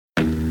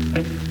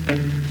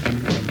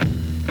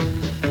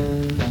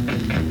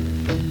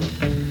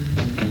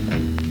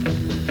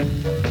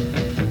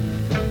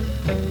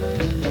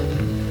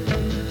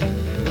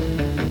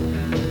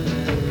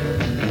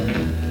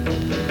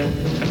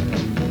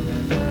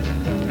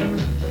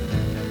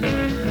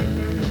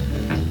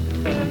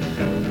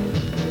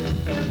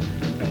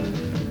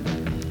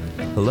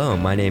Hello,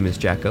 my name is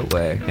Jack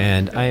Otway.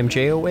 And I am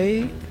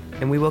J.O.A.,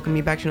 and we welcome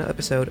you back to another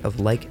episode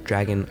of Like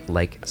Dragon,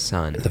 Like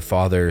Son. the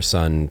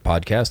father-son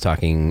podcast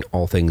talking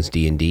all things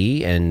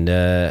D&D.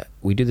 And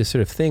we do this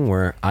sort of thing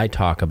where I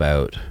talk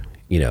about,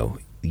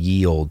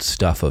 ye old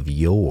stuff of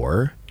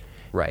yore.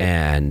 Right.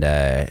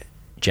 And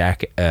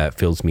Jack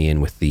fills me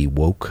in with the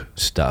woke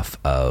stuff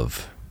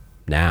of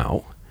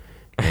now.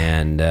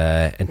 And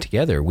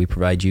together we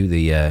provide you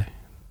the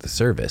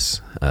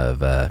service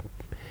of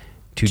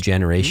two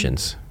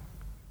generations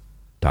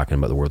talking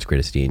about the world's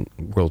greatest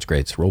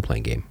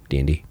role-playing game,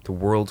 D&D. The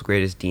world's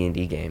greatest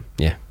D&D game.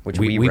 Yeah. Which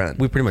we run.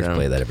 We pretty much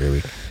play that every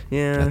week.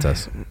 Yeah. That's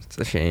us. It's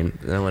a shame.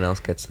 No one else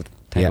gets the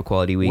type of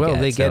quality we well,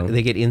 get.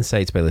 they get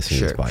insights by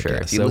listening to this podcast. Sure.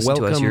 If you listen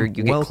to us, you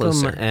get welcome,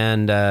 closer.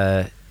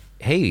 And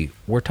hey,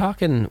 we're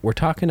talking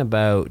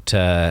about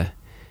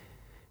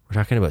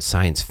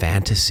science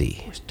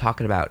fantasy. We're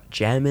talking about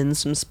jamming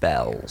some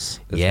spells.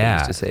 That's what we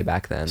used to say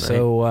back then. Right?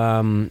 So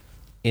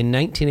in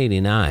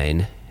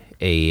 1989,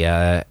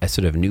 a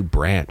sort of new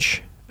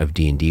branch of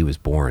D&D was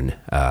born.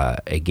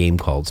 A game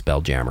called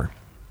Spelljammer.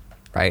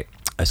 Right.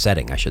 A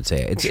setting, I should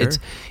say.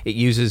 It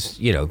uses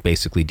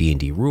basically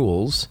D&D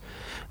rules,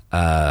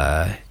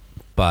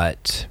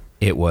 but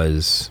it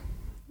was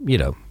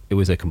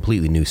a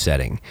completely new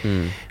setting.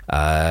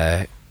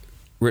 Written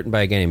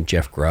by a guy named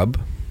Jeff Grubb,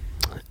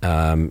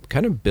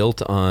 kind of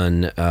built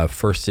on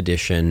first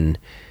edition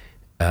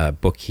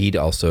book he'd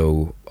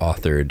also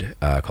authored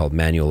called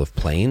Manual of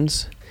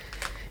Planes.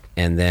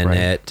 And then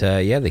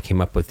they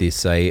came up with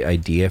this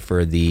idea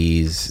for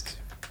this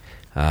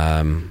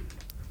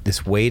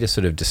way to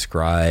sort of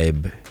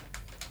describe,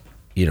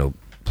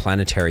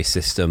 planetary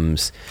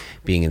systems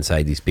being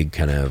inside these big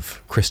kind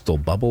of crystal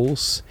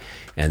bubbles.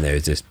 And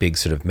there's this big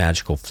sort of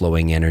magical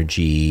flowing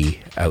energy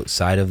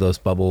outside of those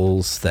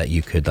bubbles that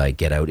you could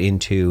get out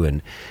into.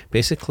 And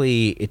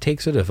basically it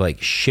takes sort of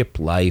ship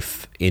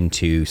life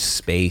into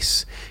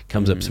space,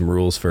 comes up some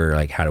rules for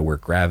how to work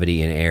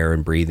gravity and air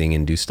and breathing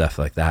and do stuff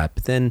like that.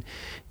 But then,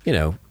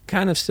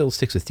 kind of still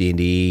sticks with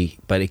D&D,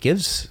 but it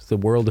gives the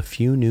world a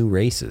few new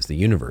races, the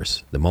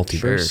universe, the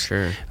multiverse,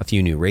 Sure. a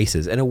few new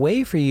races, and a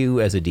way for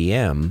you as a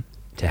DM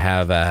to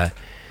have,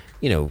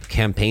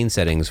 campaign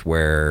settings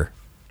where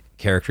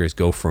characters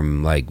go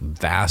from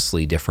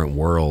vastly different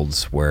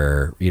worlds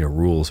where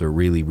rules are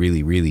really,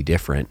 really, really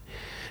different,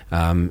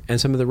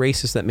 and some of the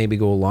races that maybe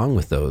go along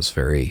with those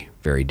very,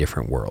 very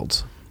different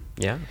worlds.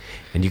 Yeah.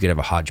 And you could have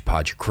a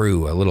hodgepodge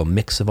crew, a little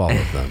mix of all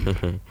of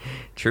them.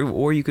 True.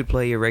 Or you could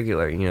play your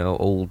regular,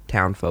 old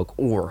town folk,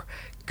 or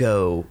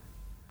go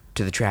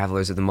to the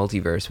Travelers of the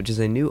Multiverse, which is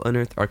a new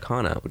Unearthed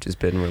Arcana, which has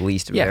been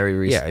released very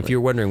recently. Yeah, if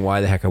you're wondering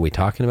why the heck are we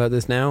talking about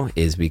this now,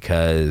 is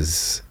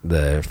because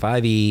the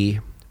 5e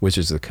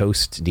Wizards of the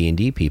Coast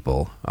D&D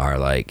people are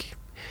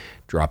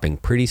dropping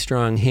pretty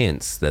strong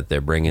hints that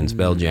they're bringing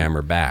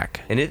Spelljammer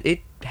back. And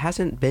it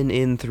hasn't been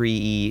in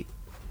 3e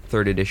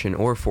 3rd edition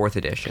or 4th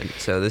edition,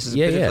 so this is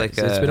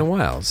it's been a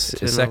while.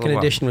 Second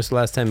edition was the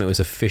last time it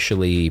was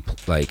officially a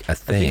thing. I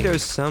think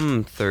there's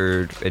some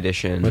 3rd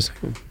edition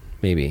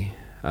maybe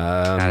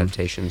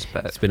adaptations,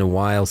 but it's been a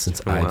while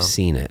since I've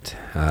seen it.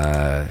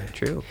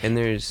 True. And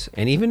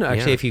even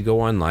actually, if you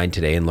go online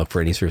today and look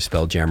for any sort of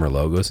Spelljammer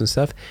logos and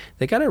stuff,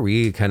 they got a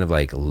really kind of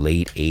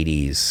late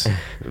 80s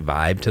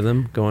vibe to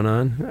them going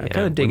on. I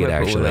kind of dig it,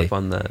 actually. Pull it up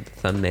on the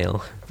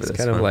thumbnail. It's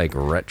kind of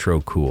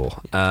retro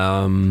cool.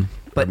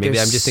 But maybe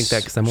I just think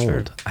that because I'm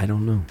old. I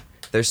don't know.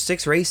 There's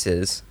 6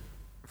 races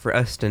for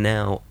us to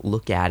now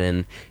look at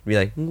and be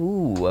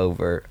ooh,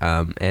 over.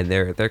 And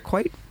they're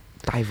quite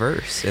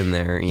diverse in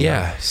there.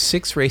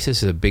 6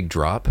 races is a big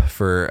drop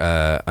for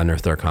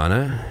Unearthed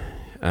Arcana.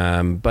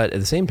 But at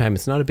the same time,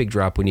 it's not a big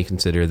drop when you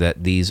consider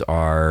that these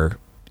are,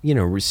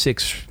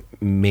 6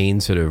 main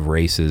sort of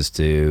races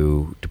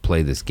to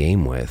play this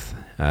game with.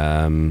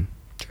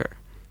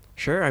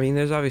 Sure. I mean,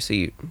 there's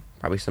obviously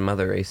probably some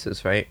other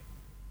races, right?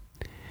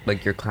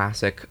 Your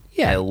classic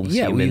elves,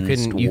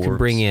 humans, you can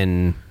bring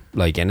in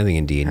anything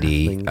in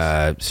D&D,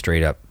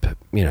 straight up,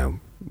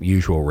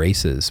 usual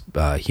races,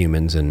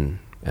 humans and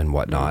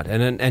whatnot.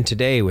 And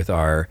today with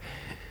our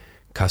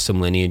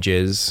custom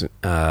lineages,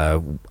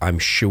 I'm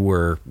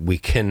sure we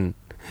can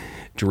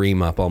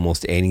dream up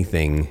almost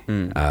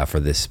anything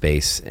for this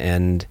space.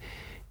 And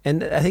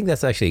I think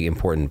that's actually an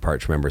important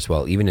part to remember as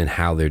well, even in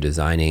how they're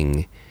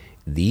designing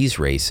these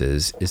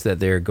races, is that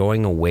they're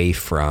going away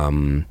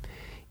from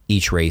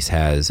each race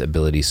has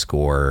ability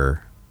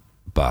score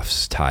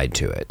buffs tied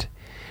to it.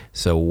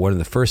 So one of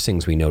the first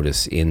things we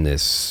notice in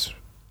this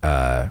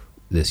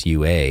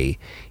UA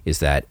is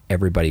that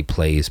everybody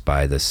plays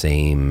by the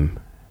same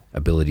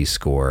ability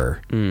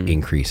score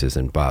increases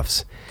and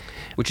buffs.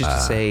 Which is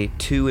to say,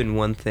 2 in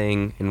one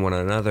thing and 1 in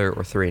another,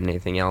 or 3 in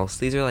anything else.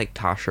 These are like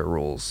Tasha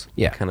rules.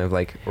 Yeah. Kind of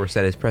like, were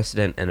set as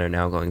precedent and are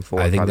now going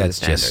forward. I think probably that's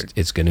the standard. just,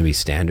 it's going to be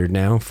standard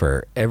now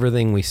for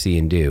everything we see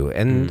and do.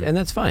 And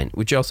that's fine,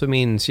 which also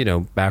means,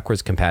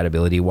 backwards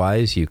compatibility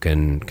wise, you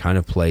can kind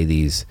of play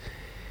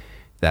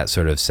that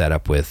sort of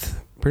setup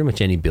with pretty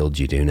much any build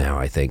you do now,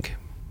 I think,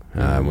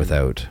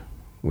 without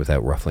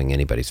ruffling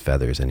anybody's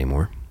feathers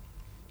anymore.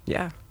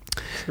 Yeah,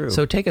 true.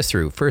 So take us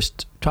through.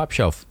 First, top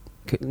shelf.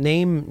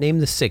 Name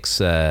the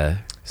six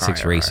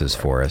races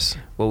for us.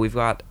 Well, we've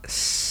got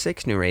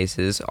 6 new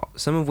races,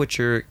 some of which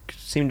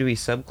seem to be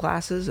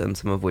subclasses, and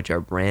some of which are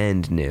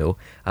brand new,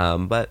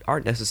 but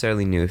aren't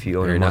necessarily new if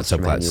you own Or a not Monster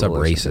Manual or sub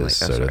races,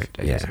 something like that.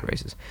 sort of. Sorry, I guess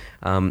sub-races.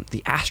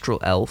 The Astral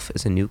Elf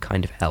is a new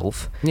kind of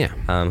elf, Yeah.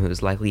 who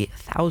is likely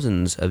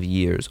thousands of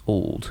years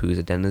old, who is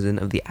a denizen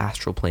of the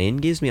astral plane.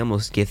 Gives me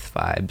almost Gith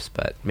vibes,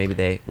 but maybe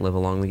they live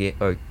along the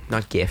Gith, or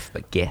not Gith,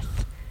 but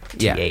Gith.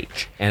 Yeah.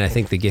 TH. And I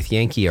think the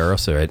Githyanki are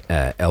also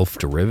an elf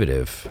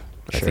derivative.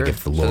 I think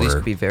if the lore so these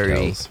could be very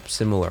tells.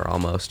 similar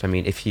almost. I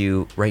mean, if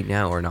you right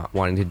now are not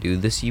wanting to do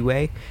this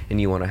UA and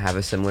you want to have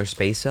a similar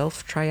space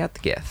elf, try out the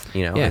Gith.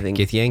 Yeah, I think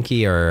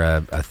Githyanki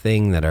are a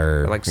thing that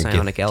are They're like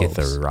psionic elves,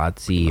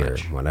 Githarazzi or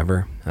pretty much.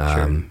 whatever.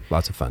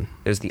 Lots of fun.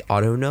 there's the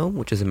Auto Gnome,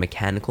 which is a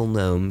mechanical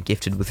gnome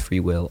gifted with free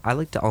will. I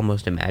like to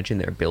almost imagine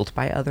they're built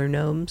by other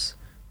gnomes.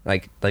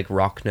 Like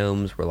rock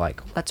gnomes were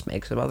like, let's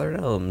make some other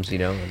gnomes,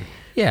 and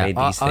Yeah, made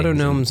these auto things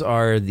gnomes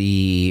are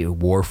the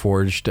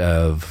Warforged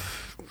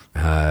of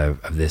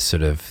this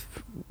sort of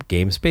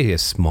game. It's basically a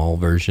small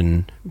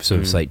version,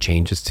 sort of slight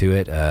changes to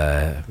it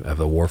of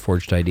a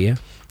Warforged idea.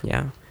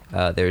 Yeah.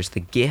 There's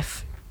the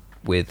GIF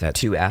with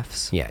 2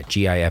 Fs. Yeah,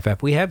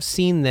 GIFF. We have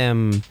seen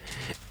them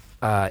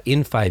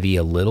in 5e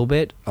a little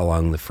bit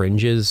along the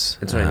fringes.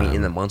 That's what I mean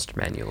in the monster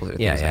manuals or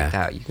things like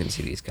that. You can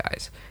see these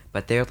guys,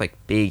 but they're like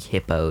big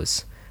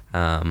hippos.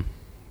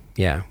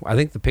 Yeah, I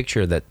think the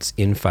picture that's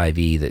in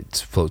 5e that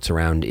floats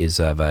around is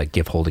of a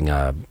GIF holding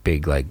a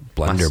big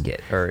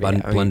Musket,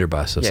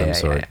 blunderbuss of some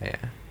sort.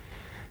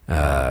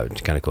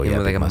 It's kind of cool. And Yeah,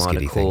 with like a muskety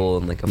monocle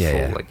and like a full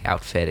yeah.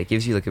 outfit. It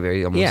gives you like a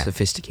very almost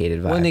sophisticated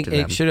vibe. Well, to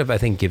them. it should have, I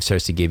think,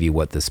 starts to give you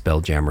what the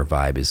Spelljammer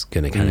vibe is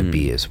going to kind of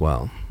be as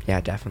well.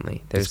 Yeah,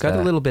 definitely. It's got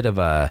a little bit of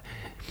a,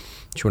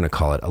 what you want to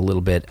call it, a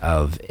little bit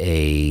of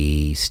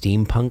a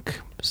steampunk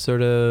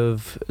sort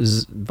of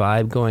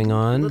vibe going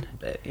on. A little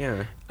bit,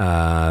 yeah.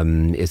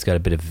 It's got a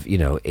bit of,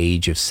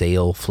 Age of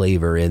Sail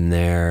flavor in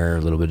there,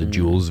 a little bit of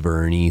Jules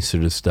Verne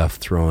sort of stuff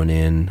thrown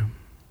in.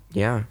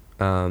 Yeah.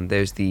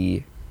 There's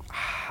the,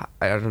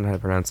 I don't know how to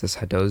pronounce this,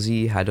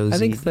 Hadozi? I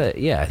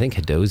think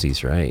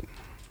Hadozi's right.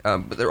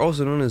 But they're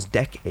also known as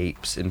deck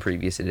apes in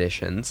previous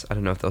editions. I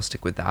don't know if they'll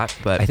stick with that,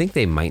 but I think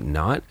they might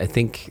not. I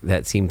think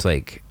that seems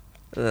like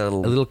a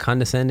little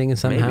condescending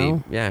somehow.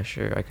 Maybe. Yeah,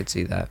 sure. I could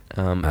see that.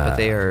 But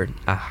they are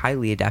a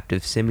highly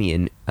adaptive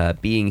simian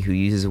being who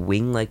uses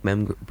wing-like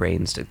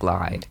membranes to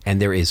glide.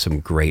 And there is some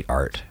great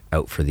art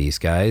out for these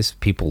guys.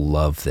 People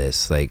love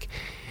this. Like,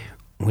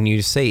 when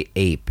you say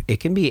ape, it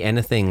can be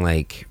anything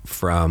like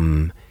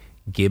from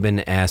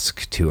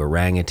gibbon-esque to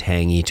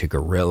orangutangy to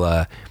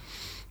gorilla.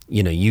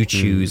 You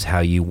choose how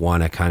you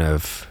want to kind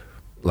of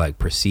like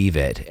perceive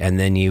it. And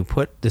then you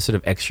put this sort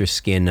of extra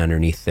skin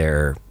underneath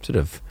their sort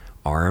of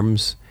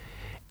arms,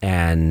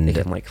 and They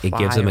can, like, it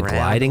gives them a fly around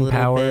gliding a little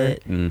power.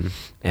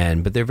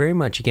 bit. But they're very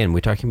much, again, we're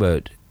talking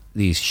about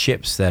these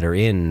ships that are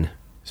in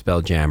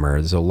Spelljammer.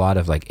 There's a lot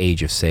of like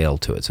Age of Sail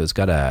to it, so it's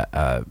got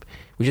a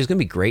which is going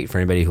to be great for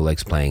anybody who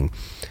likes playing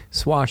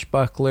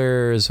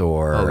swashbucklers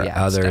or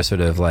other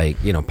sort of like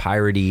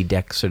piratey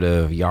deck sort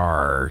of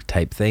yar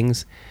type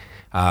things.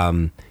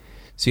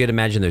 So you got to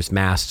imagine there's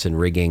masts and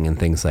rigging and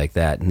things like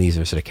that, and these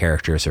are sort of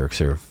characters who are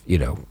sort of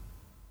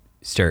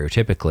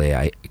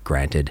stereotypically,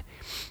 granted,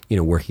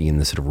 working in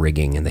the sort of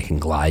rigging, and they can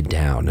glide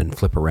down and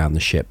flip around the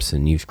ships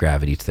and use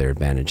gravity to their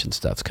advantage and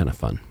stuff. It's kind of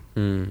fun.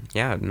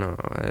 Yeah, no,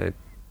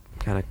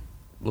 kind of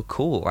look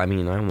cool. I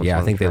mean,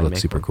 I think they look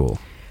super cool.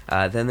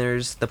 Then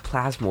there's the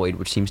Plasmoid,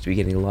 which seems to be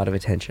getting a lot of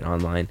attention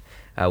online,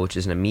 which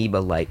is an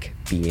amoeba-like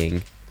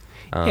being.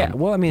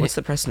 What's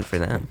the precedent for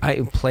them?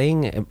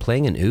 Playing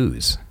an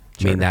ooze.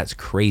 Sure. I mean, that's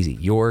crazy.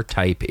 Your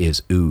type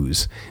is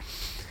ooze.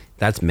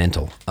 That's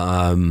mental.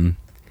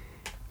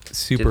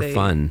 Super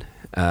fun.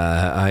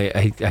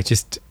 I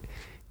just,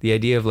 the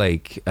idea of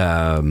like,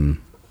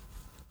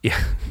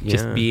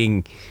 just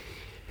being,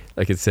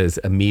 like it says,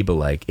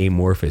 amoeba-like,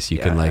 amorphous. You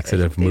can like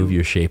sort of move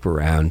your shape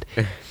around.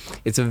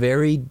 It's a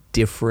very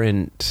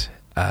different,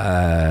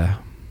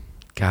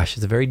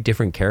 it's a very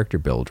different character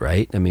build,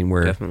 right? I mean,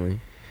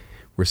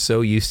 we're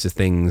so used to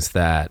things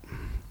that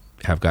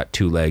have got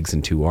 2 legs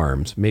and 2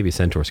 arms. Maybe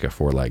Centaur's got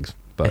 4 legs,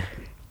 but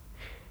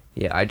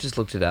yeah, I just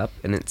looked it up,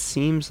 and it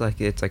seems like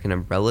it's like an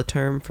umbrella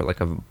term for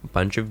like a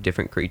bunch of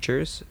different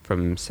creatures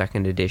from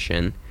 2nd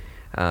edition,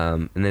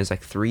 and there's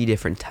like 3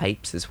 different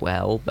types as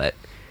well. But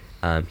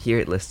here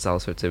it lists all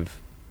sorts of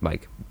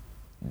like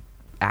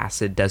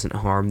acid doesn't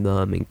harm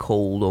them, and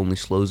cold only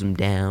slows them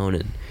down,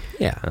 and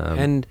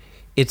and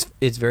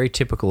it's very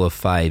typical of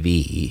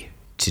 5e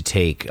to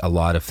take a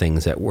lot of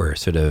things that were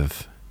sort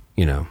of,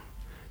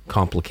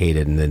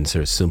 complicated and then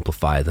sort of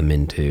simplify them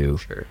into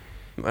sure.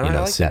 And I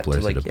like simpler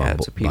that, sort of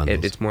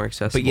bundles. it's more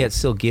accessible. But yet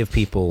still give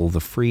people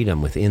the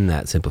freedom within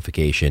that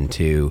simplification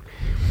to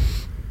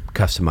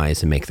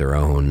customize and make their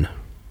own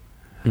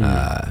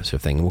sort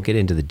of thing. And we'll get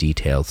into the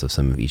details of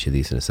some of each of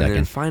these in a second. And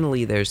then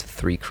finally, there's the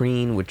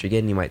 3-Kreen, which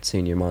again you might see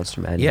in your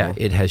monster manual. Yeah,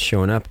 it has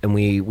shown up, and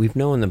we've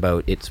known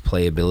about its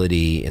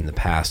playability in the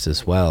past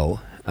as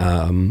well.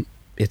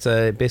 It's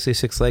a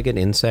basically 6-legged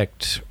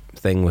insect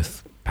thing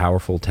with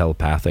powerful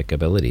telepathic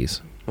abilities.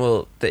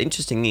 Well, the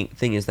interesting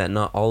thing is that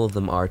not all of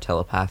them are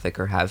telepathic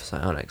or have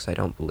psionics, I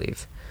don't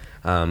believe.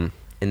 And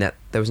that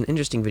there was an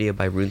interesting video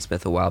by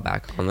RuneSmith a while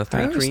back on the 3-Kreen.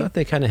 I always thought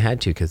they kind of had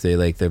to, because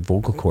they their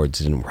vocal cords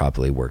didn't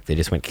properly work. They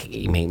just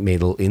made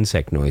little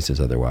insect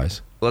noises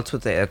otherwise. Well,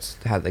 that's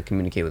how they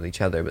communicate with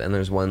each other. But then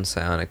there's one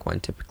psionic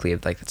one, typically,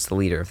 that's the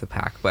leader of the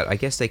pack. But I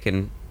guess they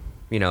can,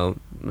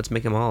 let's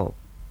make them all,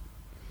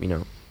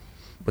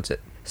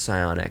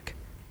 psionic.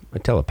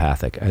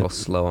 Telepathic. A little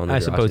slow on the I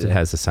draw suppose to it that.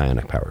 has the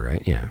psionic power,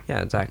 right? Yeah.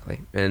 Yeah, exactly.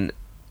 And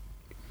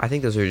I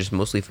think those are just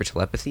mostly for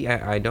telepathy.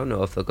 I don't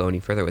know if they'll go any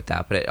further with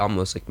that, but it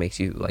almost makes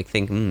you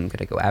think, could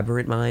I go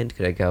aberrant mind?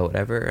 Could I go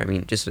whatever? I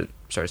mean, just it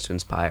starts to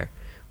inspire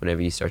whenever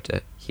you start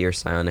to hear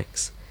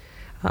psionics.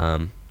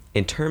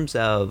 In terms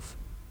of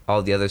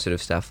all the other sort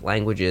of stuff,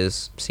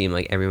 languages seem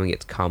like everyone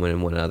gets common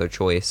and one other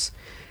choice.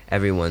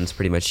 Everyone's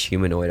pretty much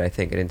humanoid, I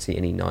think. I didn't see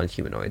any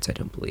non-humanoids, I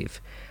don't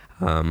believe.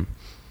 And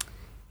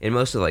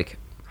most of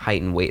height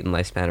and weight and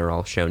lifespan are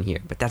all shown here,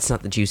 but that's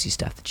not the juicy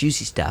stuff. The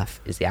juicy stuff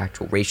is the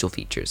actual racial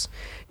features.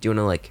 Do you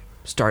want to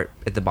start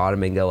at the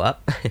bottom and go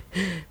up?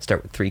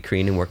 Start with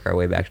 3-Kreen and work our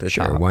way back to the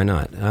top. Sure, why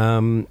not?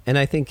 And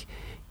I think,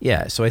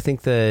 so I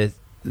think the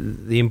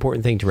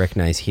important thing to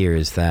recognize here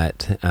is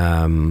that,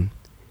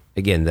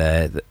 again,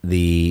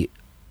 the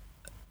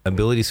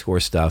ability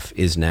score stuff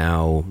is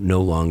now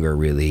no longer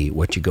really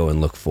what you go and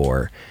look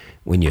for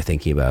when you're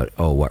thinking about,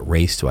 what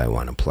race do I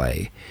want to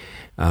play?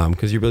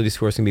 Because your ability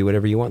scores can be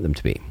whatever you want them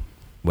to be,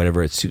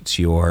 whatever it suits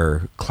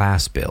your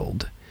class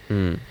build.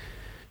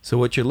 So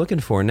what you're looking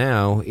for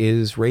now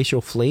is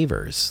racial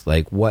flavors.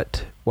 Like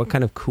what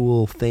kind of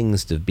cool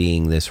things does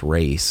being this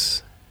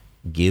race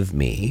give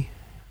me?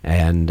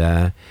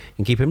 And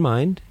keep in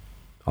mind,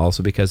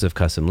 also because of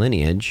custom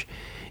lineage,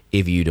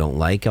 if you don't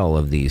like all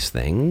of these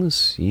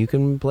things, you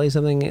can play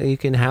something. You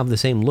can have the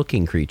same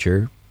looking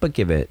creature, but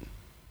give it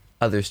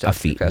other stuff a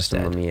feat for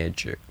custom instead.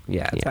 lineage.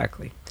 Yeah,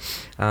 exactly.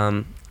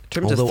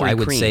 Although I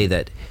would say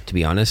that, to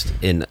be honest,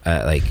 in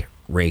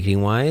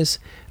rating wise,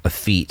 a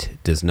feat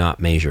does not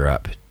measure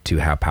up to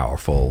how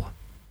powerful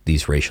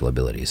these racial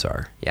abilities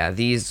are. Yeah,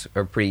 these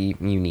are pretty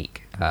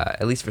unique,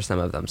 at least for some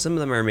of them. Some of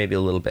them are maybe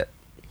a little bit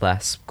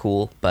less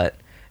cool,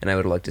 and I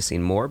would like to see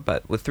more.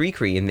 But with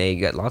 3-Kreen, they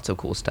get lots of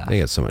cool stuff. They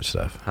got so much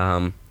stuff.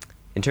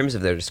 In terms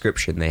of their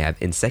description, they have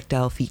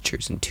insectile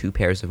features and 2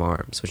 pairs of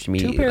arms, which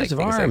immediately 2 pairs of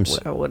arms.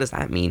 What does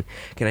that mean?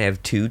 Can I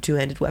have 2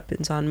 two-handed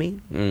weapons on me?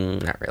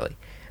 Not really.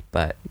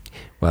 But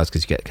that's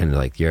because you get kind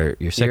of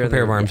your second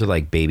pair of arms are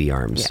like baby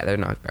arms. Yeah, they're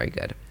not very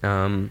good.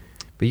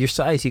 But your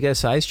size, you got a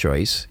size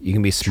choice. You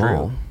can be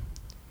small, True.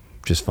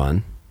 which is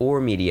fun, or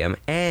medium.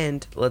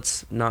 And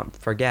let's not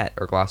forget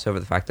or gloss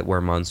over the fact that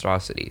we're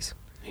monstrosities,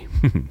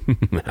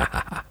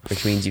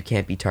 which means you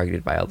can't be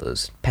targeted by all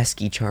those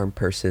pesky charm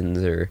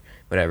persons or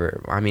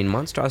whatever. I mean,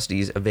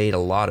 monstrosities evade a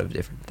lot of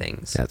different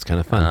things. That's kind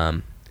of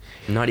fun.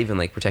 Not even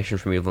protection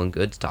from evil and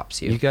good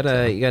stops you. You got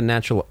a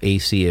natural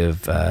AC of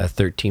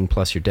 13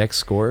 plus your dex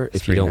score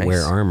if you don't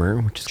wear armor,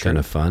 which is kind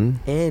of fun.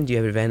 And you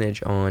have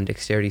advantage on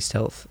dexterity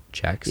stealth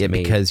checks. Yeah,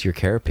 because your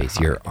carapace,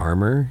 your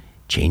armor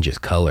changes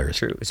colors.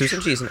 True. So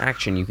essentially, as an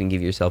action, you can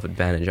give yourself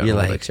advantage on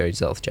all dexterity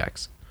stealth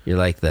checks. You're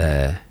like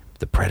the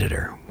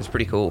predator. It's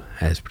pretty cool.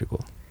 That is pretty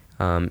cool.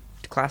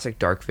 Classic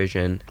dark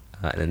vision,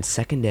 and then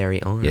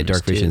secondary arms. Yeah,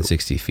 dark vision, too.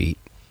 60 feet.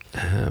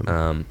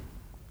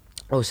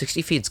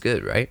 60 feet's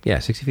good, right? Yeah,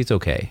 60 feet's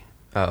okay.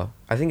 Oh,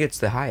 I think it's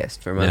the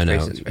highest for most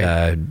races,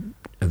 right?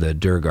 The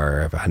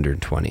Durgar have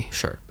 120.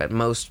 Sure, but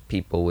most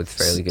people with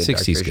fairly good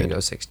dark vision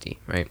go 60,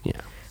 right? Yeah.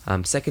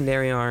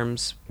 Secondary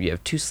arms, you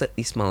have 2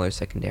 slightly smaller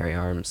secondary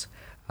arms,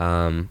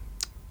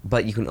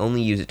 but you can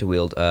only use it to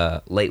wield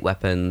light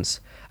weapons,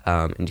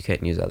 and you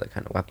can't use other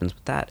kind of weapons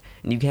with that,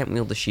 and you can't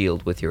wield the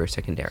shield with your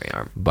secondary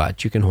arm.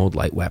 But you can hold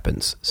light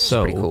weapons.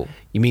 So pretty cool.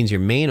 It means your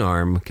main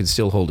arm can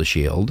still hold a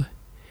shield,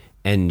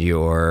 and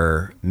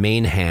your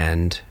main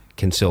hand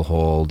can still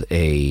hold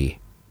a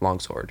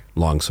longsword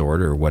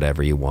or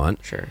whatever you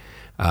want. Sure.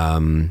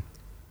 And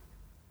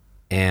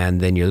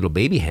then your little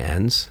baby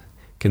hands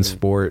can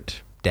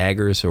sport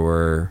daggers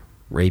or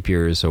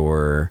rapiers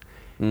or...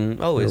 I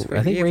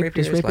think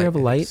does rapier have a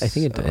light? I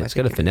think it's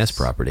got a finesse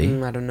property.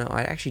 I don't know.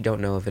 I actually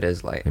don't know if it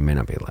is light. It may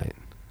not be light.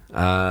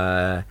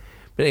 But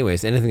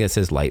anyways, anything that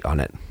says light on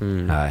it.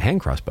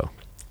 Hand crossbow.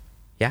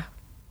 Yeah.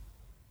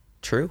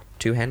 True.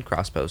 2-hand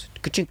crossbows.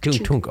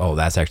 Tunk. Oh,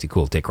 that's actually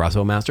cool. Take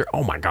crossbow master.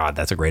 Oh my god,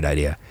 that's a great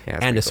idea. Yeah,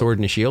 and a sword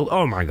and a shield.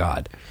 Oh my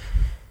god,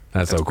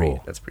 that's so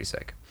cool. That's pretty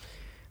sick.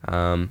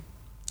 Yeah,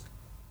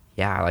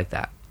 I like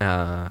that.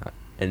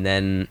 And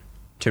then in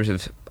terms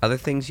of other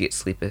things, you get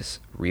sleepless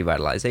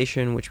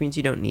revitalization, which means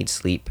you don't need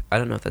sleep. I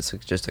don't know if that's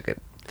just like a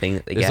thing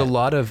that they There's get.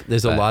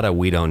 a lot of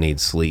we don't need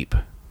sleep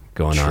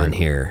going on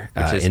here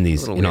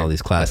in all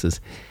these classes.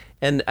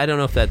 And I don't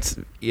know if that's,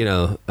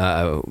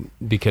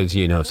 because,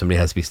 somebody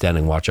has to be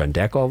standing watch on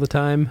deck all the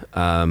time.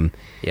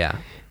 Yeah.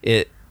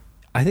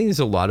 I think there's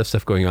a lot of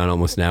stuff going on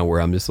almost now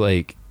where I'm just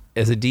like,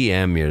 as a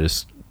DM, you're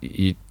just,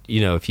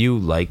 if you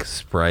like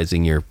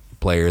surprising your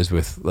players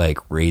with like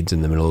raids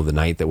in the middle of the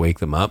night that wake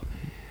them up,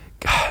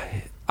 God,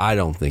 I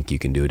don't think you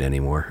can do it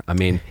anymore. I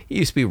mean, it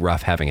used to be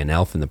rough having an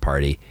elf in the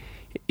party.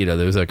 There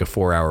was like a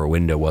 4-hour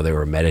window while they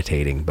were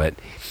meditating, but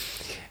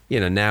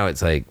now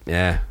it's like,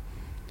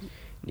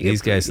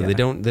 these guys, they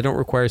don't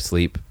require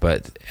sleep,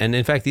 and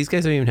in fact, these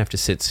guys don't even have to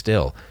sit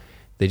still.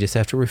 They just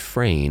have to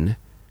refrain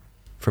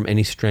from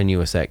any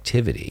strenuous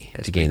activity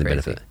to gain the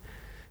benefit.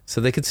 So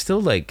they could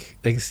still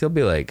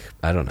be like,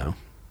 I don't know,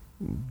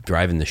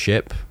 driving the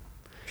ship.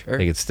 Sure.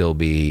 They could still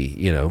be,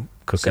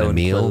 cooking Sewing a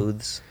meal.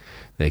 clothes.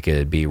 They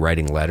could be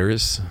writing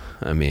letters.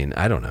 I mean,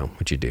 I don't know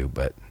what you do,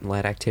 but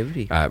Light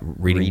activity.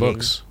 reading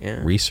books, yeah.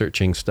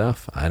 researching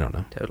stuff. I don't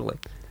know. Totally.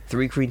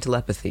 3 green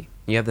telepathy.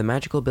 You have the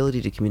magical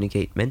ability to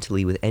communicate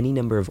mentally with any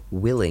number of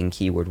willing,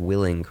 keyword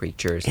willing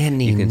creatures.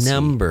 Any you can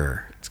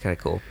number. See. It's kind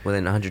of cool.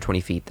 Within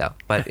 120 feet, though.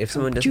 But if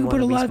someone But you doesn't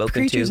put want a to lot be of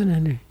spoken creatures to,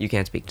 in there. you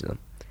can't speak to them.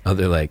 Oh,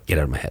 they're like, get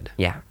out of my head.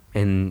 Yeah,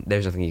 and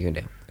there's nothing you can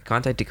do. A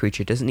contacted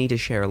creature doesn't need to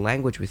share a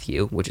language with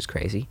you, which is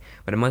crazy,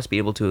 but it must be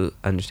able to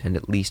understand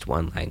at least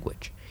one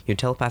language. Your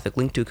telepathic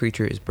link to a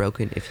creature is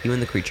broken if you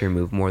and the creature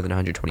move more than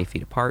 120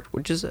 feet apart,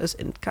 which is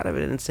kind of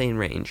an insane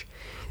range.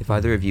 If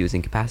either of you is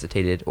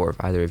incapacitated or if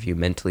either of you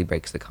mentally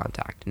breaks the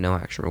contact, no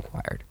action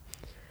required.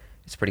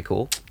 It's pretty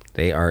cool.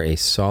 They are a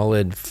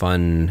solid,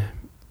 fun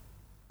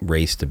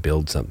race to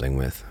build something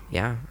with.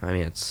 Yeah, I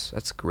mean,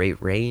 that's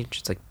great range.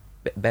 It's like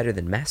better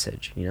than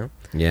message,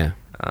 Yeah.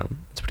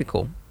 It's pretty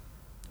cool.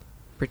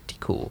 Pretty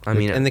cool. I And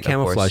mean, the of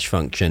camouflage course,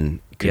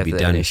 function you could have be to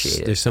done. initiate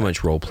it. There's so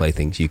much role play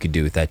things you could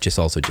do with that.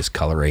 Just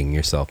coloring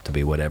yourself to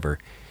be whatever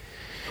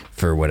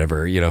for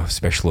whatever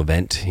special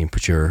event. You can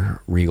put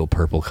your regal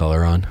purple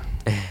color on.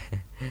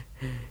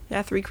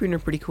 Yeah, 3 green are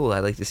pretty cool. I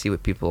like to see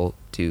what people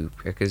do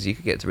because you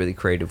could get really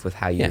creative with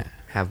how you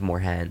have more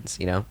hands.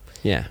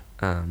 Yeah.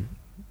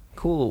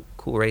 Cool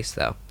race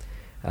though.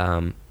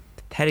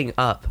 Heading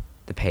up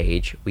the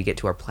page, we get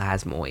to our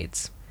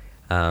plasmoids,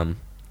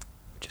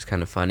 which is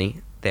kind of funny.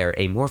 They're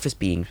amorphous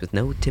beings with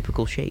no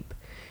typical shape.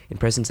 In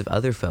presence of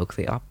other folk,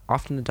 they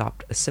often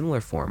adopt a similar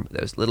form, but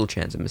there's little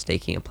chance of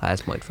mistaking a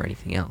plasmoid for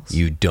anything else.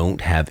 You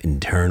don't have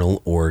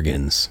internal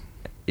organs.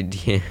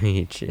 Your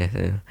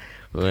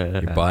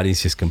Your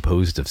body's just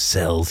composed of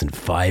cells and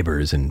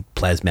fibers and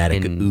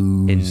plasmatic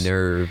ooze. And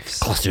nerves.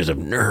 Clusters of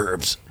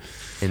nerves.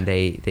 And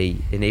they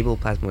enable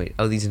plasmoid.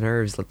 Oh, these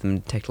nerves let them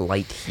detect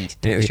light, heat,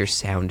 texture,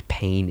 sound,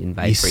 pain, and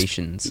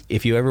vibrations.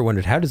 If you ever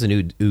wondered how does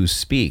an ooze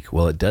speak,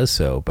 well, it does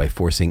so by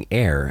forcing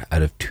air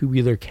out of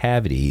tubular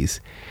cavities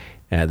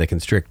that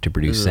constrict to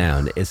produce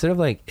sound. Instead of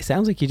it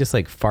sounds like you just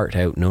fart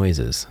out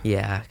noises.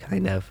 Yeah,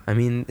 kind of. I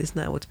mean, isn't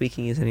that what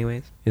speaking is,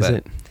 anyways? Is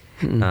it?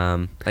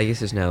 I guess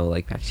there's no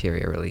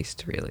bacteria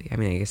released, really. I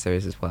mean, I guess there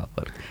is as well.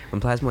 But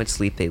when plasmoids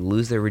sleep, they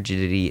lose their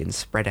rigidity and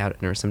spread out,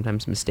 and are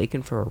sometimes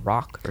mistaken for a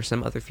rock or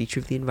some other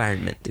feature of the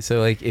environment.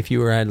 So, if you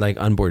were at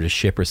on board a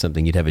ship or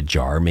something, you'd have a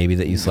jar maybe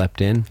that you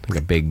slept in, like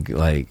a big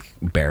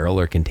barrel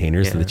or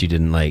container, so that you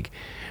didn't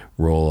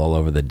roll all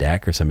over the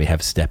deck, or somebody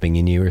have stepping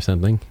in you or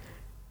something.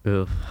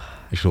 Ugh.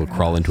 You should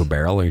crawl into a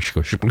barrel, or you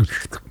should go.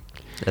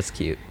 That's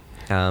cute.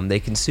 They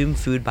consume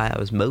food by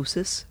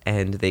osmosis,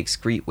 and they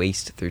excrete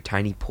waste through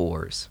tiny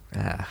pores.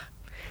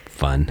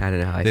 Fun. I don't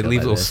know how I They feel leave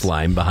about little this.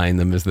 slime behind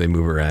them as they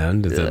move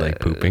around. Is it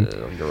pooping?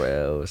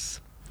 Gross.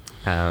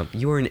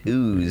 You're an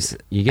ooze.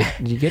 You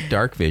get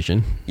dark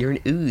vision. You're an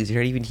ooze.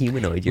 You're not even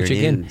humanoid. You're Which an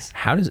again, ooze.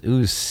 how does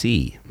ooze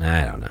see?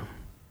 I don't know.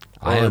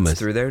 Well, it's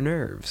through their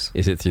nerves.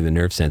 Is it through the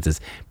nerve senses?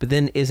 But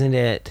then isn't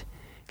it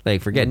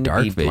forget Wouldn't it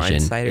dark be blind vision?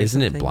 sight or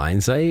Isn't it something?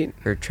 blind sight?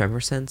 Or tremor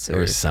sense?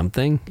 Or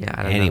something. Yeah,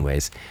 I don't know.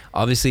 Anyways,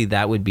 obviously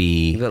that would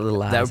be You got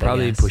little eyes, that would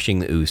probably I be guess. pushing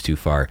the ooze too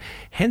far.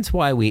 Hence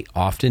why we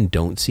often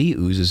don't see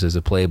oozes as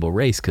a playable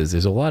race, because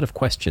there's a lot of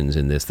questions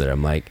in this that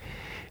I'm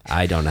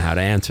I don't know how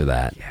to answer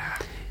that. Yeah.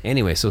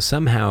 Anyway, so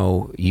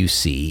somehow you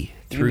see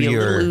It through could be a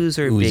your little ooze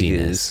or a big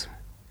ooziness. ooze.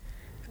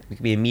 It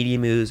could be a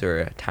medium ooze or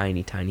a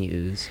tiny, tiny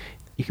ooze.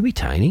 You can be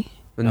tiny.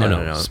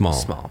 No, small.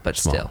 Small, but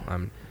still,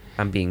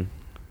 I'm being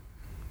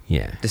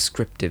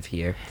descriptive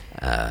here.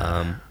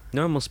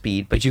 Normal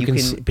speed, but you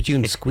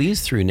can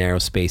squeeze through narrow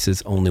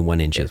spaces only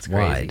 1 inch It's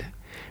wide.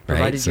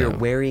 provided right? you're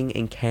wearing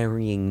and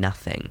carrying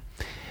nothing.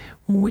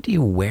 What do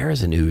you wear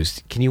as an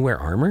ooze? Can you wear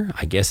armor?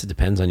 I guess it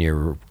depends on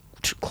your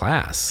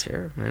class.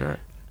 Sure, why not?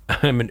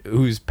 I'm an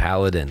ooze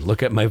paladin.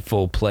 Look at my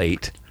full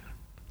plate.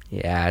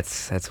 Yeah,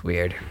 that's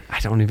weird. I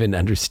don't even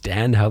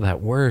understand how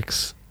that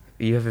works.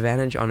 You have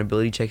advantage on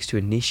ability checks to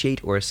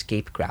initiate or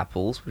escape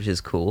grapples, which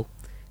is cool.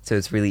 So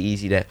it's really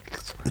easy to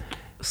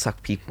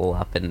suck people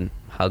up and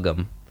hug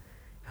them.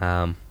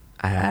 I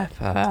I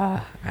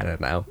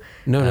don't know.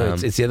 No,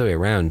 it's the other way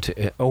around.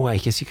 I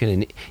guess you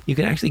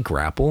can actually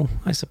grapple,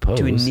 I suppose.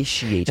 To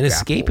initiate an grapples.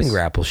 escaping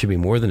grapple should be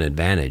more than an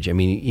advantage. I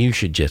mean, you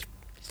should just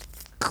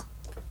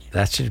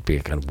that should be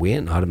a kind of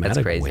win, automatic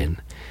That's crazy.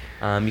 win.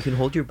 You can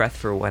hold your breath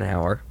for 1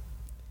 hour,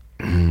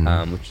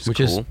 which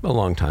is cool. A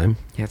long time.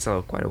 Yeah, it's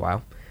quite a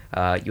while.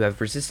 You have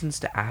resistance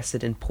to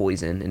acid and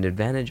poison, and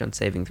advantage on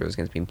saving throws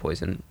against being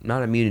poisoned.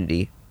 Not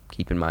immunity,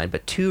 keep in mind,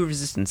 but 2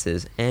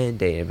 resistances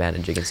and an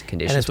advantage against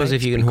conditions. And I suppose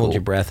if you can hold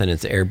your breath and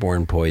it's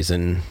airborne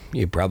poison,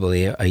 you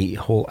probably a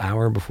whole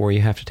hour before you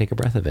have to take a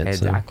breath of it.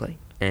 Exactly.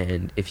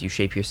 And if you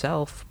shape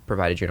yourself,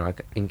 provided you're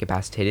not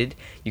incapacitated,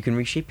 you can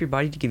reshape your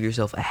body to give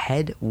yourself a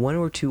head, 1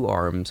 or 2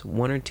 arms,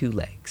 1 or 2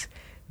 legs,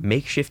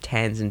 makeshift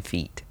hands and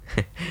feet,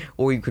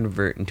 or you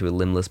convert into a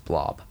limbless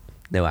blob.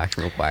 No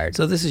action required.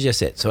 So this is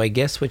just it. So I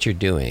guess what you're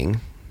doing,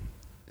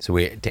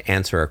 to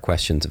answer our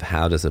questions of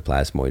how does a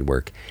plasmoid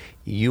work,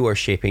 you are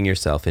shaping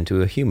yourself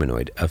into a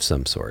humanoid of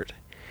some sort.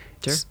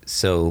 Sure.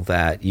 So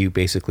that you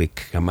basically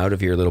come out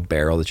of your little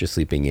barrel that you're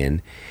sleeping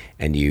in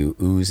and you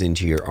ooze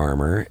into your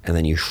armor, and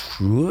then you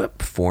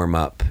form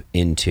up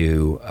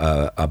into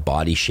a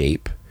body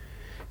shape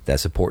that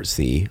supports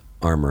the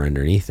armor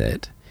underneath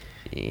it.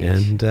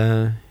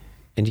 Yeesh.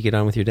 And you get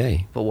on with your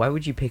day. But why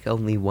would you pick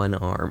only 1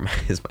 arm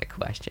is my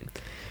question.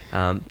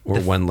 Or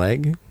 1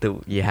 leg?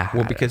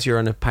 Well, because you're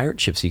on a pirate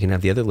ship, so you can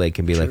have the other leg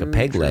can be like a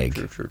peg leg.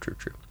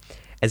 True.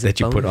 That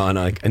you put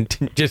on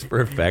just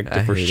for effect,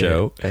 for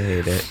show. I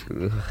hate it.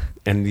 Ugh.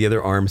 And the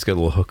other arm's got a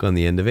little hook on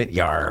the end of it.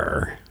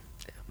 Yar.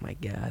 Oh my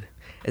god.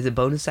 As a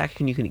bonus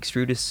action, you can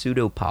extrude a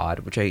pseudopod,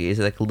 which is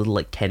like a little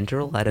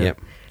tendril that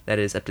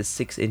is up to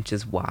 6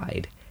 inches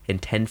wide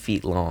and 10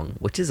 feet long,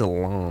 which is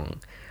long.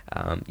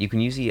 You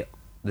can use the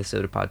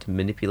pseudopod to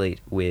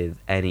manipulate with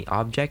any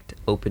object,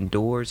 open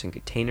doors and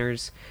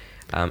containers.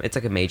 It's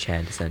like a mage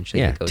hand,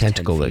 essentially. Yeah, that goes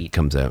tentacle 10 that feet.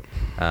 comes out.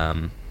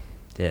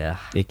 Yeah.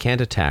 It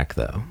can't attack,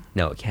 though.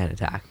 No, it can't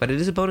attack, but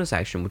it is a bonus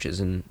action, which is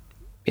an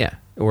Yeah,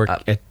 or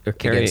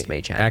carry against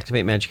mage hand.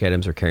 activate magic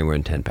items or carry more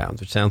than 10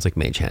 pounds, which sounds like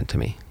mage hand to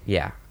me.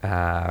 Yeah,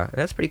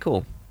 that's pretty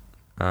cool.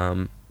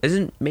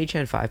 Isn't mage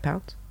hand 5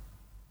 pounds?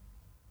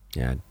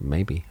 Yeah,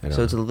 maybe. I don't So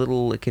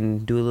know. it's it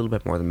can do a little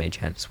bit more than mage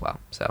hand as well.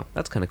 So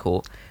that's kind of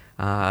cool.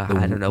 I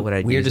don't know what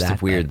I'd use Weirdest that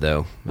of weird, at.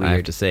 though. I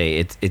have to say,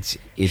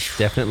 it's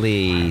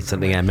definitely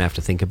something I'm gonna have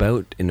to think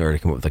about in order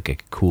to come up with like a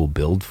cool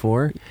build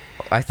for.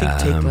 I think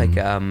take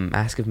like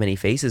Mask of Many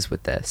Faces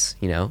with this,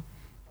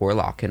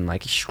 Warlock, and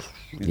like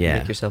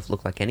make yourself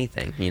look like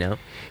anything,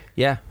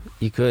 Yeah,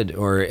 you could,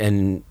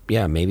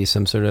 maybe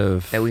some sort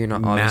of That way you're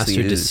not master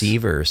obviously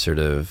deceiver, sort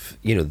of,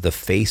 the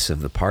face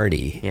of the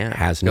party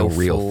has no Go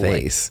real full,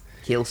 face.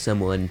 Kill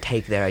someone,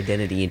 take their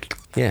identity, and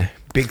Yeah,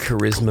 big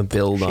charisma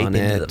build shape on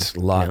into it,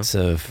 them, lots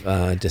of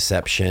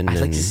deception. I'd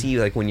like to see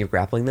like when you're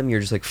grappling them,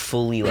 you're just like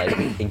fully like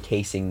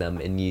encasing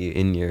them in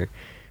your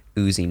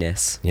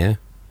ooziness. Yeah.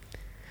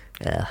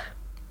 Ugh.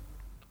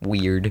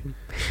 Weird.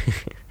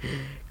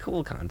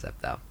 Cool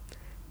concept though.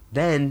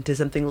 Then to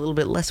something a little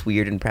bit less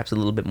weird and perhaps a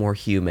little bit more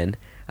human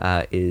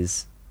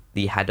is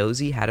the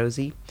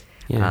Hadozi,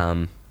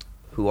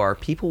 who are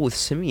people with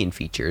simian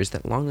features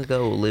that long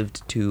ago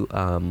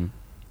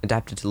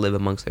adapted to live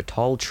amongst their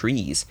tall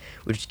trees,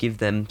 which give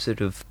them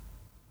sort of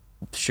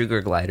sugar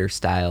glider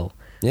style,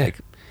 like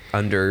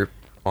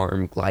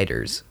underarm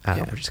gliders,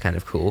 which is kind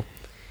of cool.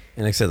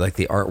 And like I said, like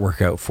the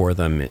artwork out for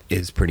them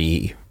is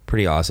pretty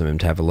awesome, and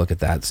to have a look at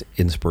that's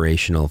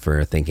inspirational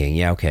for thinking,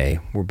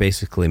 we're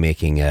basically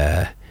making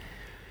a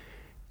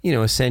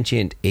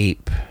sentient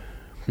ape,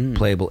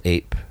 playable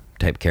ape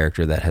type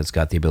character that has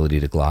got the ability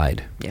to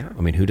glide. Yeah.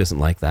 I mean, who doesn't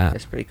like that?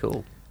 That's pretty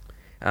cool.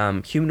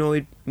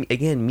 Humanoid,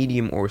 again,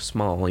 medium or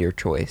small, your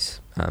choice.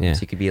 So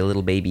you could be a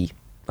little baby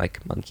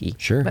like monkey.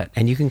 Sure.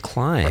 And you can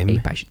climb. Or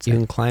ape, I should say. You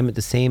can climb at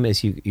the same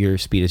as your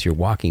speed as your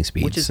walking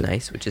speed. Which is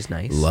nice.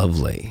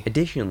 Lovely.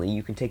 Additionally,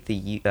 you can take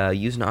the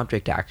use an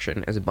object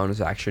action as a bonus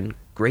action.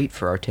 Great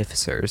for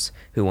artificers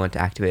who want to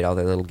activate all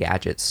their little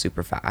gadgets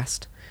super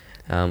fast,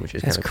 which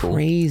is kind of cool. That's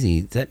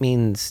crazy. That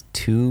means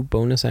 2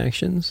 bonus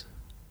actions?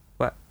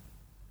 What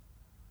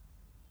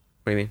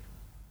do you mean?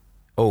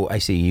 Oh, I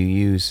see. You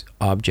use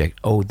object.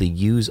 Oh, the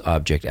use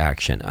object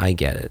action. I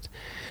get it.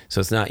 So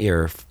it's not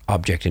your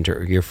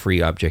your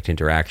free object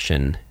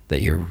interaction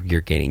that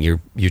you're gaining. You're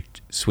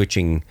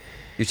switching.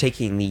 You're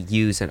taking the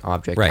use an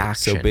object right.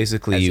 action. So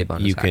basically, as you a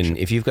bonus can action.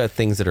 if you've got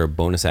things that are a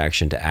bonus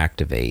action to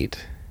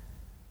activate,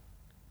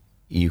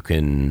 you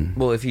can.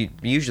 Well, if you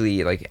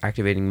usually like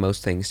activating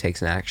most things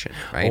takes an action,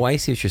 right? Oh, I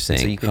see what you're saying.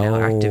 So you can now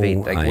activate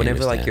I whenever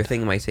like understand. your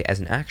thing might say as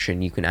an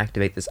action, you can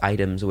activate this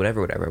items,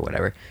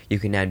 whatever. You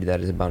can now do that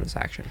as a bonus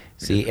action.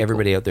 See,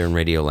 everybody out there in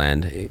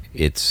Radioland,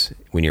 it's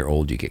when you're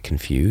old you get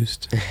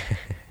confused.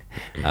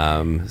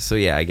 So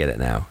yeah, I get it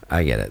now.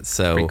 I get it.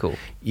 So Pretty cool.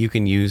 You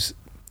can use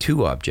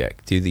 2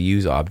 object, do the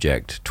use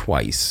object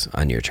twice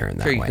on your turn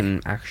that Sure, way. you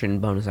can action,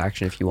 bonus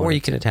action if you want. Or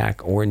you can attack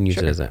or use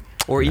it as a.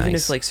 Or even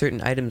Nice. if like certain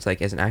items,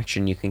 like as an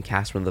action, you can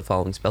cast one of the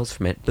following spells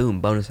from it.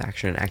 Boom, bonus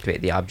action and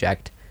activate the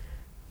object.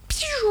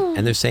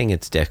 And they're saying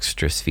it's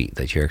dexterous feet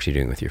that you're actually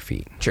doing with your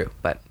feet. True,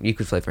 but you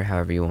could flavor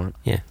however you want.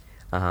 Yeah.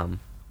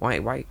 Why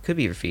it could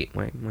be your feet.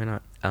 Why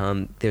not?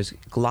 There's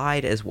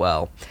glide as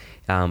well.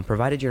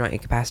 Provided you're not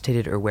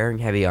incapacitated or wearing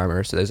heavy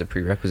armor, so there's a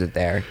prerequisite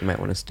there. You might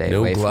want to stay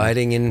away from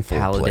gliding in full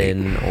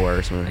paladin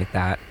or something like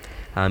that.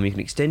 You can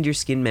extend your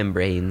skin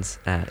membranes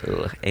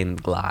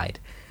and glide.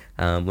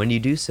 When you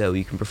do so,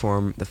 you can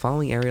perform the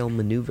following aerial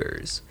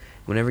maneuvers.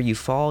 Whenever you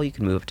fall, you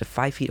can move up to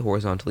 5 feet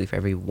horizontally for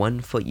every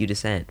 1 foot you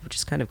descend, which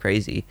is kind of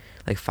crazy.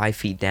 Like 5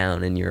 feet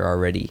down and you're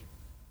already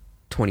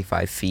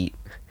 25 feet,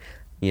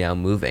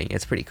 moving.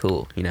 It's pretty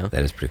cool,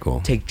 That is pretty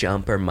cool. Take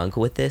jump or monk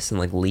with this and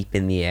like leap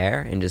in the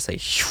air and just like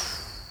shoo.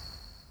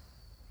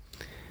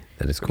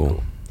 That is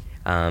cool.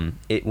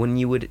 When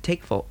you would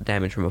take fall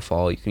damage from a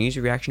fall, you can use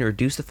your reaction to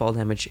reduce the fall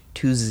damage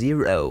to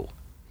 0.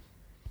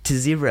 To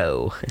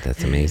 0.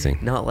 That's amazing.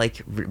 Not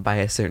like by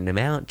a certain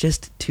amount,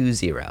 just to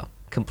 0.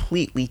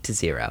 Completely to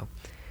 0.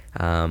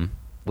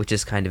 Which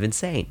is kind of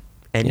insane.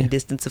 Any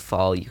distance of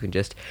fall, you can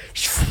just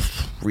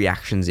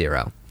reaction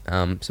 0.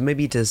 So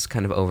maybe it does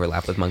kind of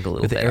overlap with Monk a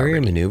little bit. But the area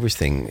already. maneuvers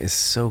thing is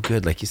so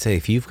good. Like you say,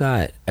 if you've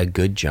got a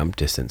good jump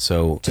distance,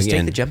 so Just again,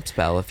 take the jump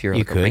spell if you're you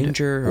like could, a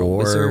ranger or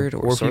wizard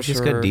or if sorcerer. you've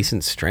just got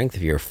decent strength,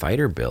 if you're a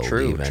fighter build.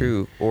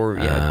 True. Or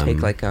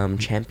take like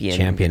champion.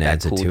 Champion get that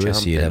adds cool it to it, jump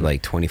so you'd have and-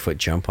 like 20-foot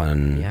jump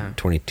on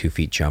 22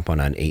 feet jump on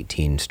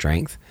 18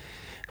 strength.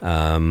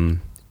 And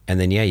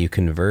then you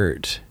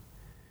convert.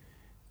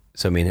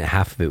 So I mean,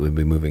 half of it would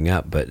be moving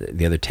up, but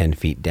the other 10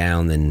 feet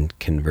down then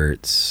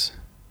converts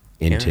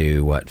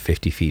into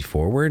 50 feet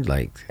forward.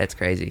 Like That's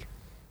crazy.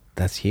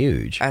 that's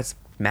huge. That's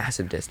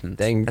massive distance.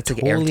 That That's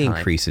like air totally time.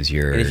 increases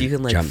your And if you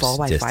can like jump fall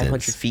by distance.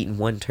 500 feet in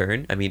one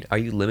turn, I mean, are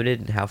you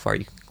limited in how far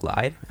you can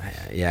glide?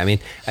 Yeah, I mean,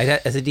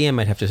 as a DM,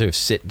 I'd have to sort of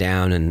sit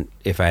down and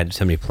if I had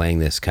somebody playing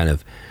this, kind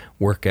of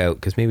work out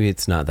because maybe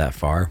it's not that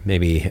far.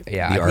 Maybe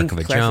the I arc think of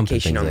a jump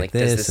and things on like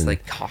does this. this and,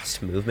 like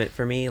cost movement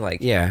for me?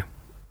 Like yeah.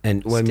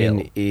 And well, I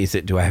mean, is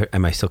it?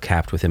 Am I still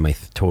capped within my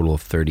total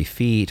of 30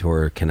 feet,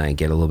 or can I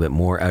get a little bit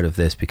more out of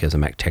this because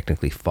I'm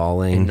technically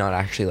falling and not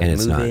actually like and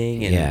it's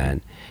moving? Not,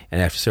 and I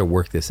have to sort of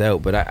work this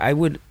out. But I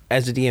would,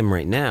 as a DM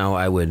right now,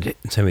 I would.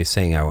 Somebody's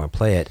saying I want to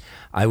play it.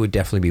 I would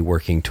definitely be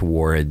working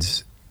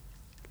towards,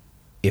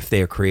 if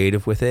they are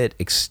creative with it,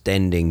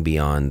 extending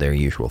beyond their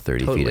usual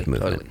 30 feet of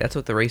movement. Totally. That's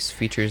what the race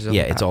features.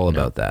 It's all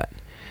about that.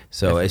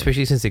 So Definitely.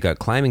 especially since they got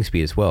climbing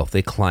speed as well, if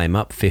they climb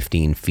up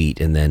 15 feet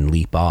and then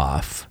leap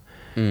off.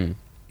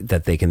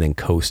 That they can then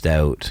coast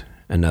out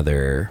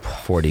another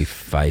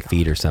 45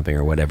 feet or something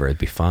or whatever, it'd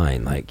be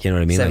fine. Like, you know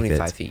what I mean? 75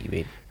 like feet, you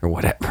mean? or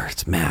whatever.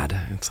 It's mad.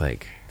 It's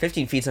like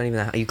 15 feet's not even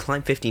that high. You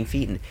climb 15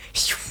 feet and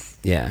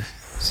yeah.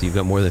 So you've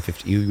got more than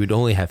 50. You would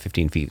only have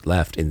 15 feet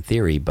left in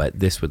theory, but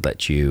this would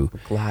let you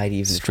glide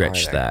even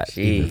stretch farther. that Jeez.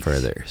 even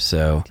further.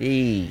 So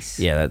Jeez.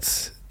 yeah,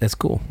 that's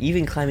cool.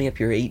 Even climbing up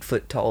your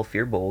 8-foot tall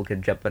Fearbolg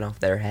and jumping off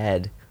their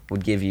head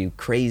would give you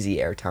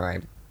crazy air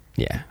time.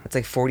 Yeah, That's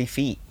like 40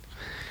 feet.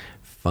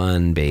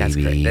 fun, baby. That's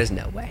crazy. There's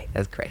no way.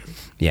 That's crazy.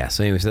 Yeah.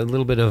 So anyways, a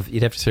little bit of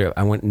you'd have to sort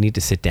of need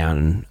to sit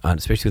down on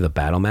especially with a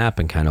battle map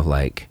and kind of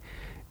like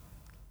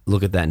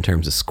look at that in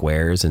terms of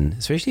squares, and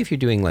especially if you're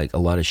doing like a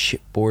lot of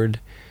shipboard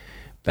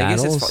I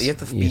guess battles. you have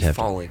to be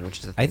falling,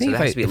 which is I think so it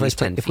has to be at least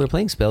 10 if we're feet.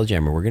 playing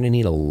Spelljammer, we're going to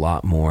need a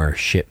lot more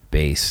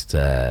ship-based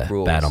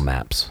Rules. battle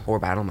maps. Or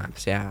battle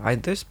maps, yeah.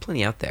 There's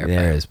plenty out there.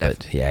 There is,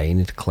 but yeah, you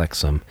need to collect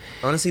some.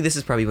 Honestly, this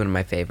is probably one of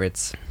my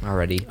favorites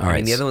already. All I right.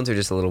 mean, the other ones are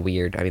just a little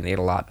weird. I mean, they get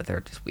a lot, but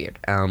they're just weird.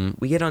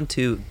 We get on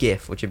to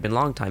GIF, which have been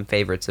longtime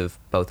favorites of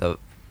both of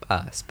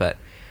us, but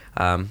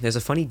there's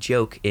a funny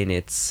joke in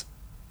its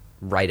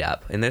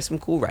write-up, and there's some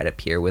cool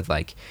write-up here with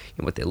like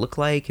what they look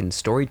like, and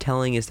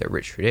storytelling is their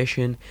rich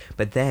tradition,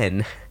 but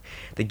then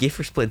the GIF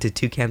are split into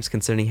two camps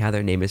concerning how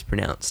their name is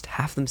pronounced.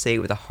 Half of them say it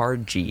with a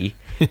hard G,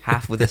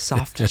 half with a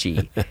soft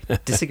G.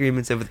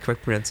 Disagreements over the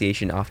correct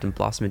pronunciation often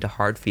blossom into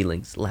hard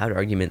feelings, loud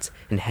arguments,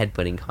 and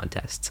headbutting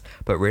contests,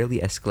 but rarely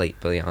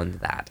escalate beyond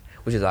that,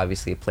 which is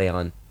obviously a play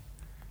on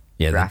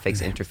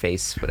graphics,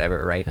 interface,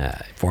 whatever, right?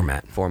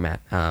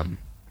 Format.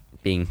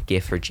 Being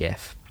GIF or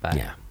GIF, but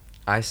Yeah.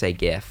 I say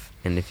GIF,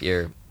 and if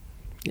you're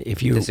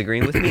If you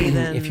disagreeing with me,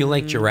 then if you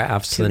like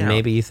giraffes, tune then out.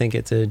 maybe you think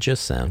it's a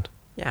just sound.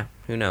 Yeah,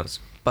 who knows?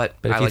 But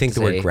But if I you like think to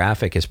the word say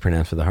graphic is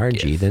pronounced with a hard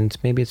G, GIF. then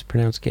maybe it's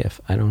pronounced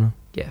GIF. I don't know.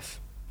 GIF,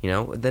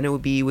 then it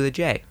would be with a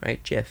J,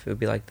 right? GIF. It would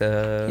be like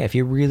the Yeah, if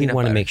you really peanut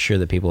want to butter. make sure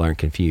that people aren't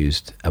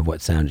confused of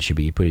what sound it should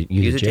be,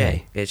 use a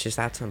J. It's just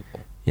that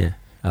simple. Yeah.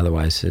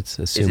 Otherwise, it's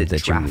Is assumed it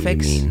that you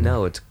graphics? mean.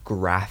 No, it's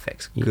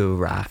graphics.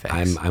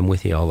 Graphics. I'm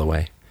with you all the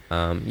way.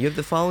 You have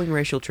the following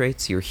racial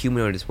traits. You're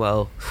humanoid as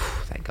well.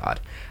 Thank God.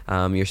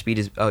 Your speed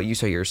is.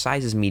 Your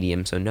size is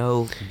medium. So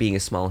no being a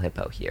small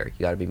hippo here.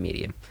 You got to be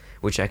medium,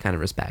 which I kind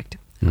of respect.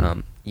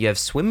 You have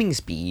swimming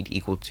speed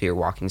equal to your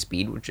walking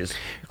speed, which is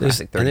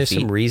classic 30 And there's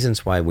feet. some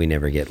reasons why we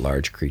never get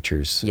large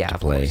creatures to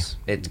of play. course.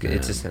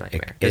 It's just a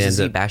nightmare. it There's ends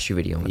a up- Bashu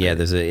video on Yeah, it.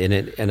 there's a in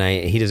it, and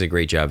he does a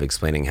great job of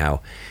explaining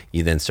how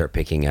you then start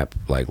picking up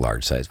like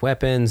large sized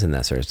weapons, and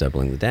that starts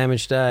doubling the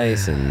damage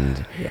dice,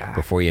 and Yeah.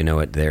 before you know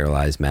it, there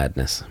lies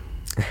madness.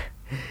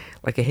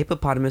 Like a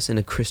hippopotamus in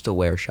a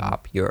crystalware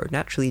shop, you're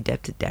naturally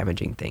adept at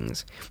damaging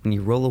things. When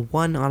you roll a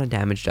 1 on a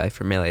damage die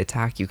for melee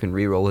attack, you can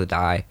re-roll a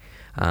die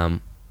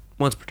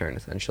once per turn,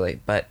 essentially.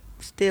 But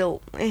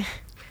still,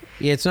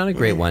 Yeah, it's not a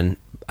great one.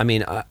 I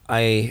mean,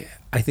 I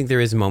think there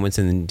is moments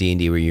in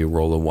D&D where you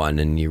roll a 1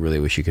 and you really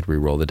wish you could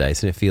re-roll the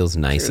dice, and it feels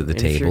nice at the and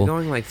table. if you're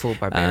going like full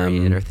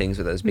barbarian or things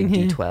with those big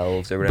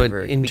D12s or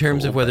whatever. But in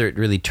terms of whether it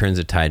really turns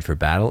a tide for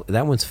battle,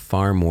 that one's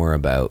far more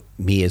about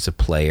me as a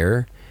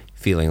player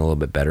feeling a little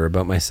bit better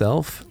about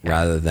myself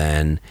rather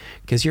than,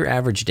 because your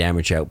average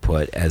damage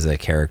output as a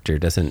character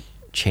doesn't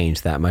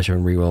change that much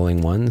on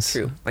re-rolling ones.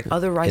 True. Like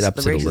other races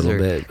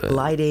are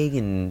gliding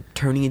and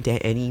turning into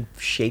any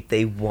shape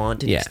they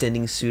want and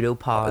extending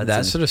pseudopods.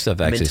 That sort of stuff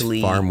actually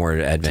is far more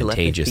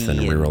advantageous than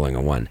re-rolling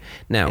a 1.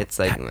 Now, it's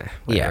like,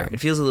 whatever. It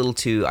feels a little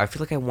too, I feel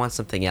like I want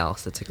something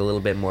else that's like a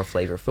little bit more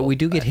flavorful. But we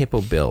do get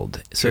hippo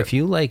build. So if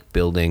you like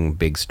building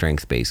big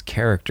strength-based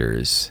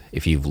characters,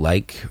 if you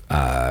like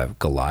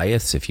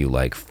Goliaths, if you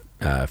like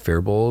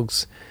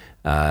Firbolgs,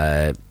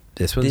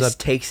 this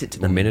takes it to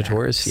the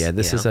Minotaurs. max,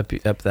 This is up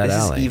that alley.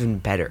 This is even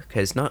better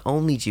because not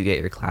only do you get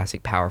your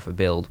classic powerful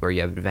build where you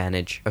have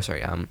advantage.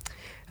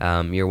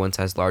 You're one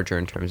size larger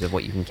in terms of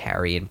what you can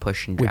carry and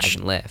push and drag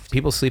and lift.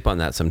 People sleep on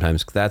that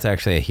sometimes. That's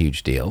actually a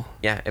huge deal.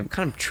 Yeah, it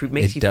kind of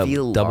makes you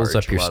feel doubles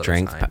large up your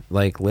strength,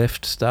 like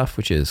lift stuff,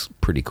 which is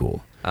pretty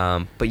cool.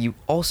 But you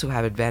also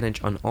have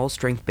advantage on all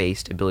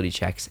strength-based ability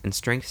checks and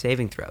strength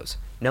saving throws.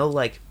 No,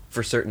 like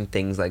for certain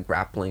things like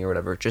grappling or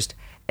whatever, just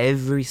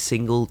every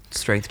single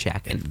strength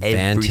check and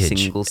every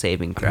single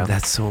saving throw.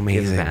 That's so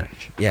amazing.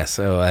 Yeah,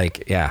 so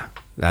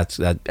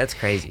that's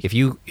crazy. If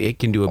it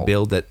can do a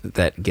build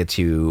that gets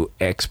you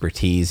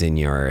expertise in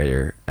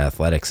your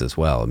athletics as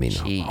well. I mean,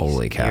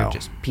 holy cow!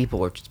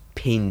 People are just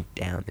pinned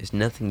down. There's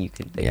nothing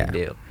they can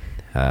do.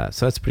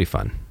 So that's pretty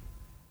fun.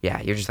 Yeah,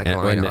 you're just like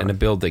and a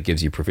build that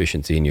gives you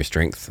proficiency in your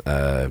strength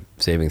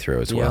saving throw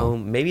as well.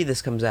 Maybe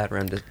this comes out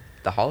around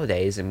the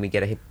holidays and we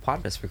get a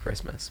hippopotamus for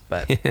Christmas,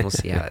 but we'll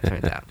see how that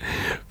turns out.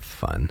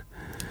 Fun.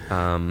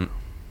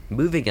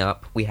 Moving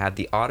up, we have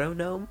the auto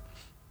gnome,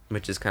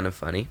 which is kind of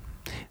funny.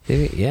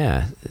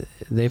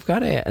 They've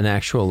got an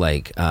actual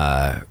like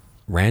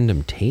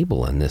random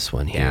table in this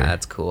one here. Yeah,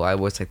 that's cool. I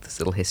always like this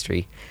little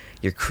history.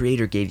 Your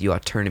creator gave you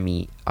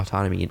autonomy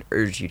and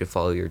urged you to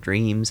follow your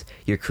dreams.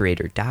 Your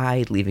creator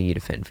died, leaving you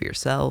to fend for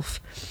yourself.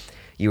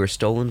 You were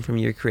stolen from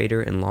your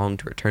creator and longed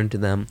to return to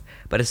them.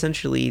 But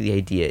essentially, the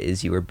idea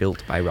is you were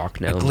built by rock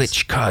gnomes. A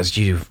glitch caused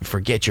you to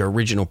forget your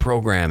original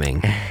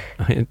programming.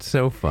 It's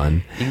so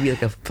fun. You can be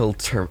like a full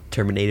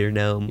Terminator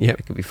gnome. Yep.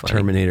 It could be fun.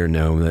 Terminator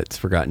gnome that's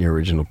forgotten your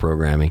original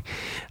programming.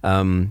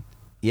 So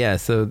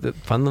the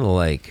fun little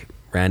like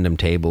random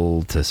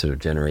table to sort of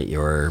generate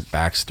your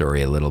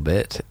backstory a little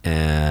bit.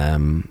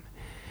 And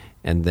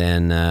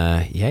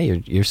then,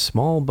 you're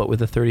small but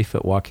with a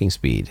 30-foot walking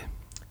speed.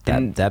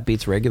 That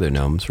beats regular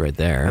gnomes right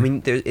there. I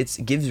mean, it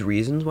gives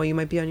reasons why you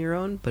might be on your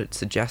own, but it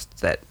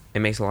suggests that it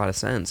makes a lot of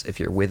sense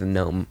if you're with a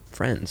gnome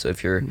friend. So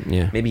if you're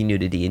maybe new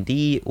to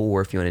D&D,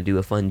 or if you want to do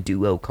a fun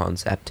duo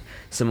concept,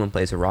 someone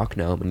plays a rock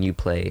gnome and you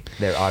play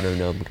their auto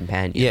gnome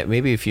companion. Yeah,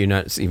 maybe if you're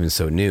not even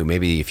so new,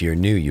 maybe if you're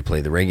new, you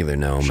play the regular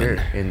gnome. Sure,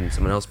 and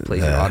someone else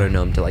plays your auto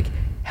gnome to like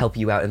help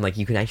you out, and like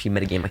you can actually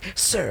metagame like,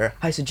 sir,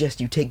 I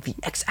suggest you take the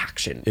X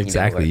action.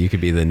 Exactly, you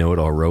could be the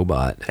know-it-all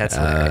robot. That's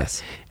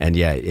hilarious. And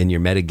your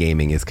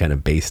metagaming is kind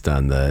of based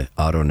on the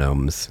auto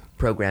gnomes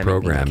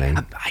programming.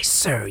 Like,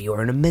 sir, you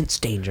are in immense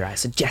danger. I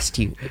suggest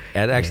you.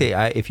 And actually,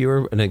 if you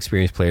were an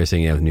experienced player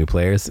singing out with new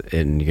players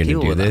and you're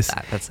going to do this,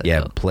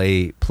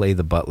 play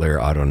the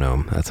butler auto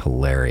gnome. That's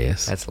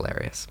hilarious.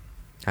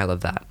 I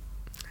love that.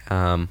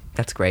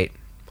 That's great.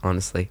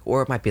 Honestly,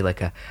 or it might be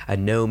like a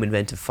gnome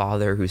inventive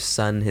father whose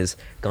son has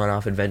gone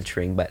off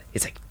adventuring, but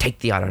it's like, take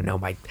the auto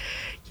gnome.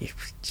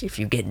 If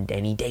you get into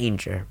any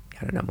danger, the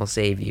auto gnome will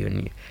save you.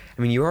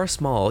 And you are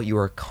small. You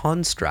are a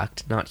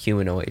construct, not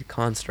humanoid.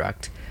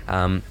 Construct.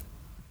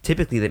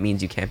 Typically, that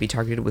means you can't be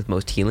targeted with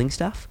most healing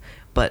stuff,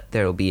 but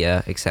there will be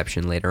a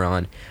exception later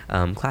on.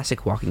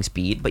 Classic walking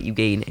speed, but you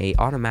gain a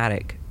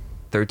automatic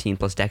 13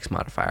 plus Dex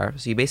modifier.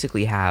 So you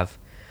basically have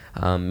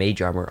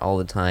mage armor all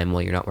the time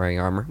while you're not wearing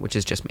armor, which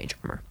is just mage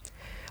armor.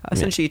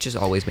 Essentially, it's just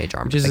always mage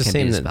armor. Which is the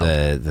same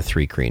that the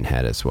 3 Kreen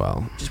had as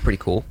well. Which is pretty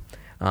cool.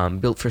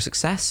 Built for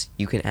success,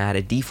 you can add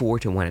a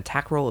d4 to one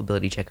attack roll,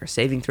 ability check, or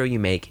saving throw you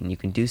make, and you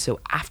can do so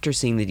after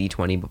seeing the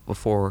d20 but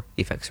before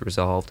the effects are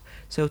resolved.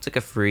 So it's like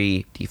a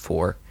free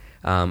d4.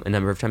 A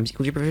number of times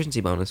equals your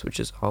proficiency bonus,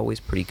 which is always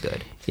pretty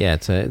good. Yeah,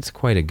 it's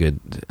quite a good...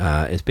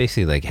 it's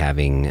basically like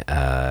having...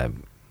 it's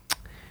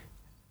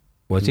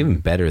even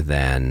better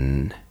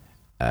than...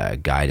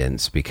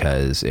 guidance,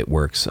 because it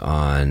works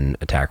on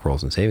attack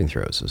rolls and saving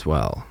throws as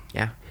well.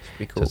 Yeah, it's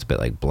pretty cool. So it's a bit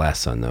like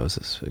bless on those.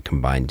 It's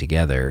combined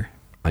together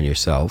on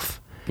yourself.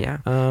 Yeah.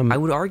 I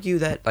would argue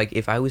that like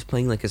if I was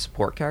playing like a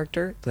support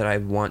character, that I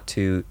want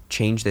to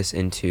change this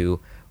into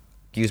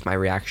use my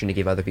reaction to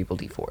give other people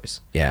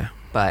d4s. Yeah.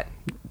 But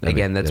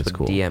again, that's what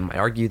cool. DM might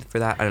argue for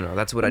that. I don't know.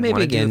 That's what I'd want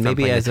to do.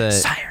 Maybe as a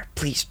sire,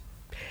 please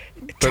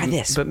Try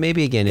this. But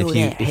maybe again, Go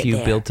there, if hit you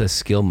there. built a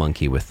skill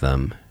monkey with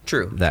them,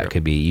 True. that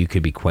could be you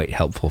could be quite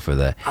helpful for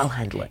the. I'll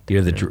handle it.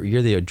 You're the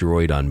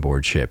droid on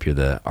board ship. You're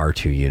the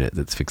R2 unit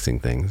that's fixing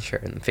things. Sure,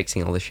 and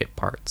fixing all the ship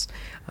parts.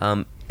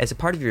 As a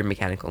part of your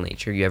mechanical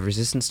nature, you have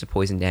resistance to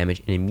poison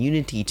damage and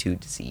immunity to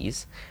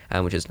disease,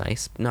 which is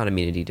nice. Not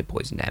immunity to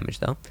poison damage,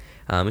 though,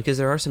 because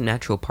there are some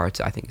natural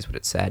parts, I think is what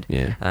it said.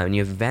 Yeah. And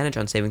you have advantage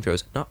on saving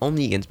throws, not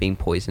only against being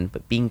poisoned,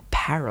 but being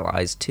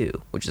paralyzed,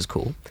 too, which is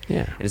cool.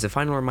 Yeah. And as a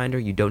final reminder,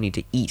 you don't need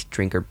to eat,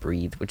 drink, or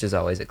breathe, which is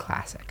always a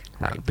classic.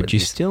 But you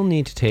still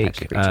need to types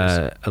take of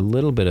creatures. a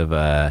little bit of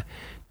a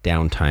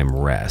downtime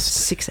rest.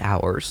 6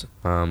 hours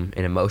in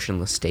a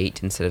motionless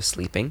state instead of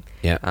sleeping.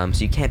 Yeah.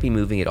 So you can't be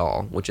moving at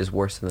all, which is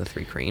worse than the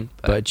 3 Kreen.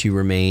 But you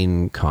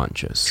remain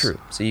conscious. True.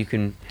 So you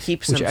can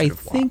keep some Which sort I of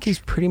think watch. is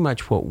pretty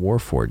much what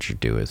Warforged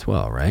do as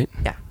well, right?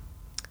 Yeah.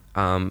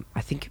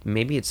 I think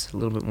maybe it's a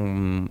little bit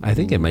more... I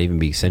think it might even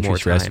be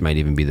Sentry's more Rest time. might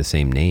even be the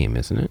same name,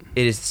 isn't it?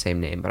 It is the same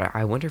name, but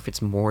I wonder if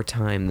it's more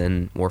time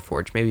than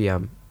Warforged. Maybe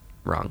I'm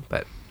wrong,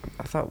 but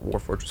I thought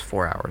Warforged was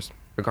 4 hours.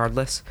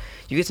 Regardless,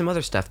 you get some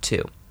other stuff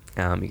too.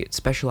 You get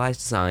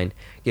specialized design,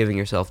 giving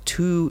yourself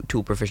 2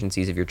 tool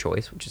proficiencies of your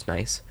choice, which is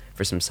nice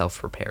for some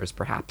self-repairs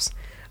perhaps,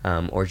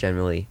 or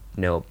generally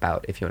know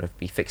about if you want to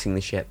be fixing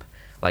the ship.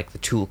 Like the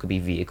tool could be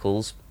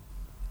vehicles,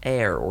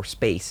 air, or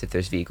space if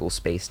there's vehicle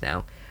space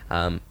now,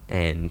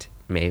 and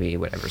maybe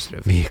whatever sort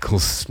of Vehicle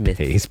Smith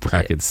space,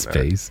 bracket kit, or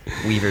space.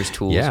 Weaver's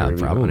tools, Yeah, or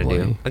whatever you want to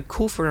probably. do. Like,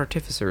 cool for an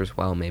artificer as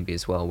well, maybe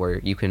as well, where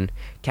you can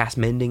cast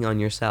mending on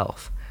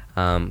yourself.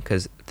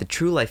 Because the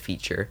True Life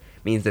feature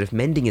means that if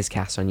mending is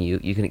cast on you,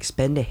 you can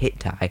expend a hit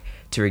die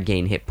to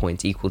regain hit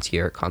points equal to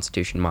your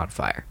Constitution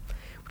modifier,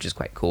 which is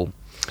quite cool.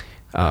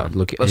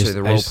 Look, oh, sorry,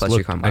 the roll plus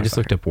your con I just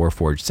looked modifier. up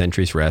Warforged.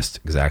 Sentry's Rest,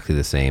 exactly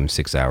the same,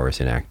 6 hours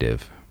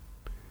inactive.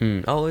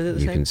 Oh, is it the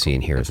You same? can see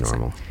in here That's as the same.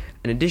 normal.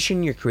 In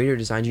addition, your creator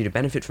designed you to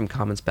benefit from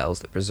common spells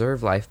that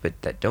preserve life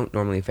but that don't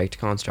normally affect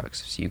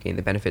constructs, so you gain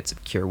the benefits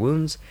of Cure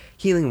Wounds,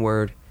 Healing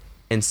Word,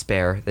 and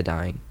Spare the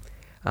Dying.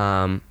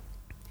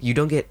 You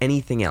don't get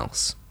anything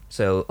else,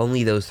 so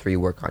only those 3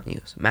 work on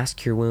you. So Mass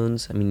Cure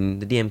Wounds, I mean,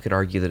 the DM could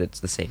argue that it's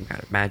the same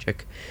kind of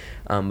magic,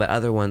 but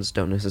other ones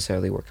don't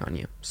necessarily work on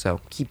you, so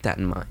keep that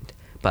in mind.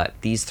 But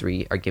these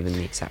 3 are given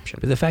the exception.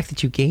 But the fact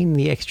that you gain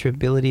the extra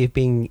ability of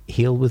being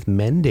healed with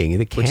mending,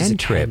 the Which is a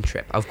cantrip.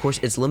 cantrip. Of course,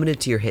 it's limited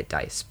to your hit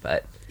dice,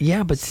 but...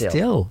 Yeah, but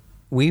still,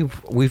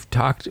 we've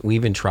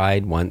even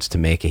tried once to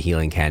make a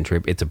healing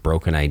cantrip. It's a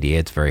broken idea.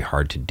 It's very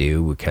hard to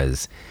do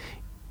because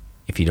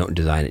if you don't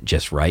design it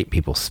just right,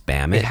 people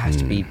spam it. It has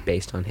to be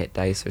based on hit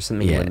dice or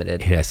something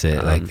limited. It has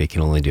to, like, they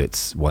can only do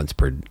it once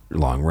per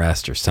long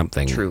rest or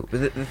something. True.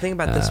 But the thing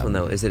about this one,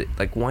 though, is that,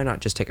 like, why not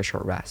just take a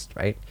short rest,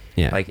 right?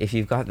 Yeah. Like, if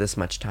you've got this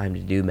much time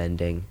to do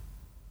mending,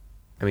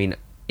 I mean,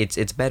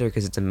 it's better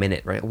because it's a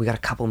minute, right? We got a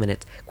couple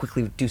minutes.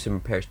 Quickly do some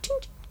repairs.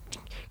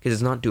 Because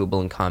it's not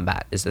doable in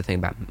combat, is the thing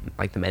about,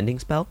 like, the mending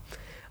spell.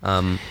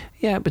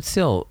 Yeah, but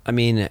still, I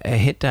mean, a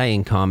hit die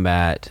in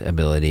combat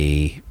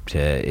ability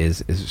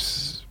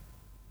is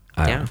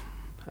I don't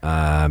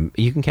know.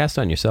 You can cast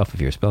on yourself if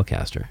you're a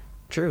spellcaster.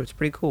 True, it's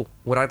pretty cool.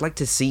 What I'd like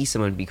to see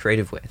someone be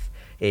creative with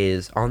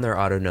is on their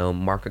autonome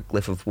mark a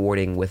glyph of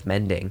warding with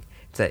mending.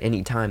 So that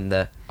any time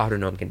the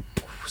autonome can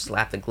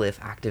slap the glyph,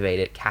 activate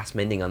it, cast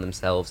mending on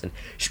themselves, and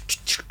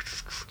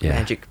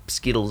magic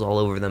skittles all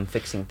over them,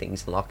 fixing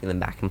things and locking them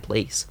back in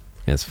place.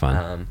 It's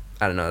fun.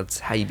 I don't know, that's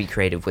how you be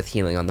creative with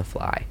healing on the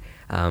fly.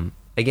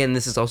 Again,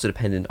 this is also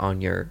dependent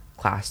on your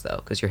class, though,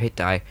 because your hit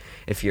die,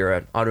 if you're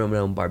an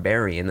autonome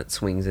barbarian that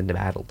swings into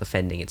battle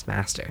defending its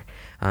master,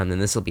 then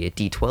this will be a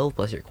d12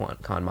 plus your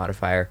con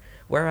modifier,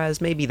 whereas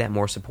maybe that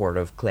more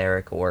supportive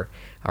cleric or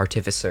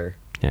artificer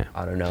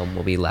autonome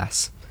will be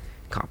less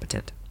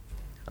competent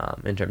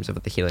in terms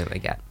of the healing they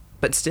get.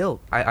 But still,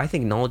 I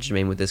think Knowledge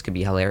Domain with this could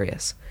be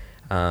hilarious.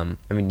 I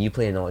mean, you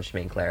play a Knowledge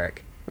Domain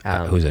cleric.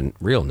 Who's a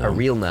real gnome? A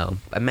real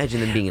gnome.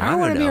 Imagine them being an I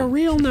want to be a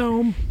real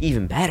gnome.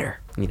 Even better,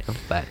 you know,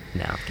 but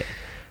no, I'm kidding.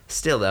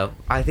 Still, though,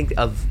 I think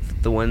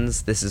of the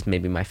ones, this is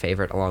maybe my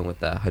favorite, along with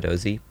the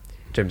Hadozi,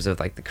 in terms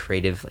of, like, the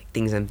creative, like,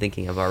 things I'm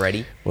thinking of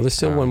already. Well, there's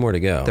still one more to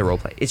go. The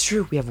roleplay. It's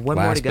true, we have one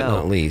more to go. Last but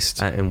not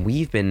least. And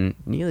we've been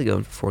nearly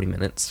going for 40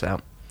 minutes, so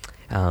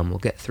we'll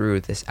get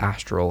through this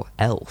Astral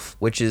Elf,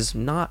 which is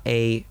not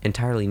a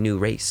entirely new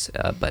race,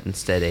 but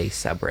instead a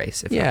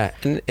sub-race.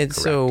 And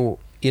so,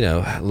 you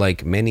know,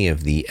 like many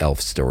of the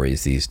elf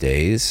stories these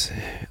days,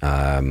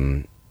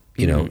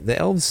 you know, the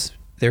elves,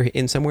 they're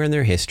in somewhere in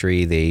their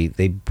history,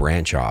 they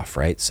branch off,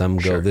 right? Some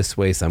go this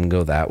way, some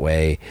go that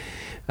way.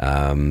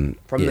 From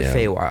the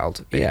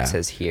Feywild, it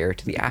says here,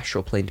 to the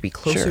astral plane to be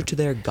closer to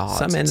their gods.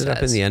 Some ended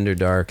up in the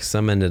Underdark,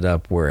 some ended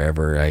up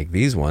wherever. Like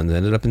these ones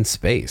ended up in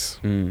space.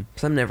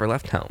 Some never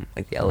left home,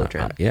 like the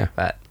Eldrin.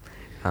 But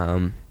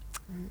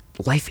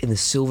life in the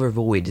Silver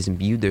Void has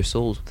imbued their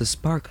souls with a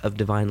spark of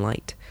divine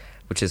light,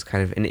 which is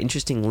kind of an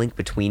interesting link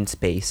between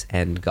space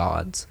and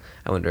gods.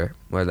 I wonder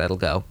where that'll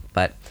go.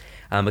 But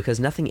because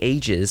nothing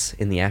ages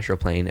in the astral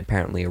plane,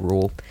 apparently a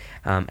rule,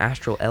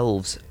 astral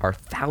elves are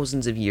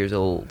thousands of years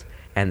old,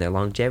 and their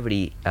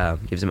longevity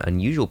gives them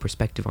unusual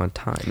perspective on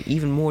time,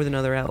 even more than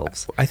other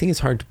elves. I think it's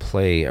hard to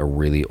play a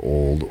really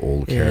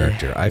old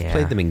character. I've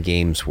played them in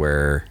games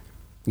where,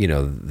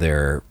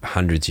 they're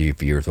hundreds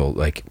of years old,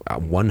 like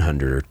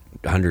 100 or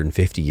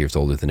 150 years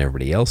older than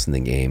everybody else in the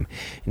game.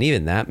 And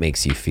even that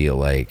makes you feel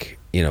like,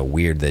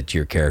 weird that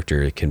your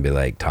character can be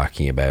like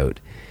talking about,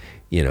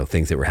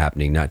 things that were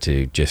happening, not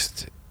to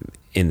just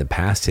in the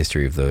past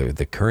history of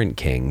the current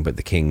king, but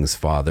the king's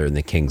father and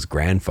the king's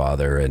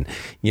grandfather, and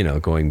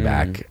going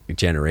back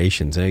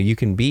generations. Now you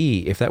can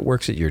be, if that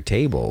works at your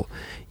table,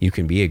 you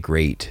can be a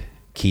great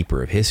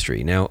keeper of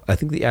history. Now I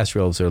think the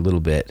Astral Elves are a little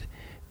bit,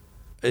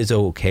 it's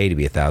okay to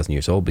be 1,000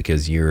 years old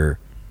because you've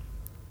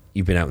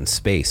been out in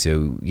space,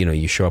 so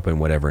you show up in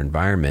whatever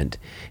environment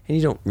and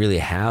you don't really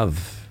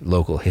have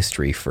local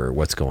history for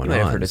what's going on.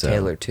 You might have heard a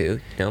tale or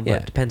two, but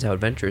it depends how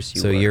adventurous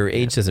you are. So your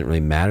age doesn't really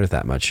matter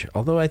that much.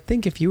 Although I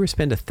think if you were to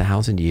spend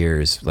 1,000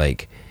 years,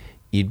 like,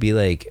 you'd be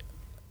like,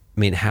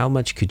 how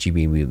much could you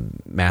be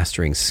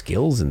mastering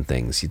skills and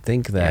things? You'd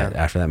think that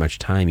after that much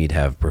time you'd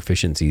have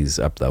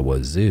proficiencies up the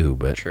wazoo,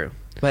 but true.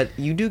 But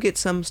you do get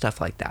some stuff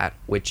like that,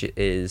 which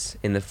is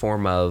in the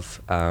form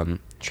of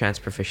trance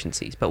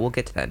proficiencies, but we'll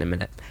get to that in a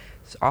minute.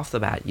 So off the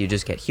bat, you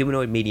just get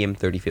humanoid medium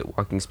 30-foot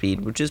walking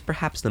speed, which is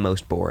perhaps the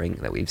most boring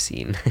that we've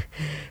seen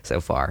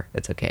so far.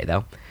 That's okay,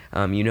 though.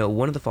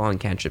 One of the following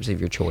cantrips of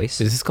your choice.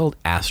 This is called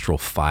Astral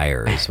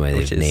Fire, is why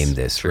they've named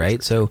this, true,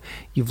 right? So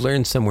you've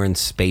learned somewhere in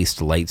space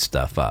to light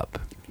stuff up.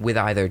 With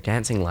either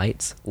dancing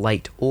lights,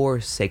 light, or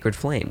sacred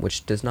flame,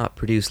 which does not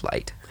produce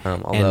light.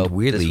 Although and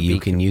weirdly, you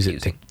can use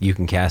it you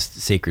can cast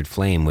Sacred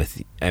Flame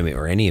with,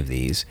 or any of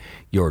these,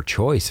 your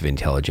choice of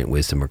intelligent,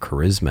 wisdom, or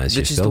charisma as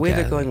your spellcasting. Which is the way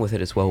they're going with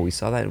it as well. We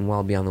saw that in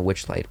Wild Beyond the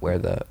Witchlight, where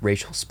the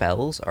racial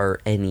spells are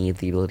any of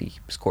the ability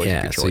scores of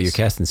your choice. So you're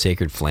casting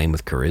Sacred Flame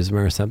with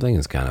charisma or something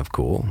is kind of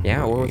cool.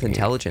 Yeah, or with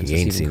intelligence. You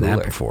ain't seen cooler.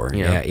 That before.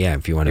 Yeah,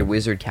 if you want to... Your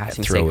wizard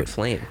casting Sacred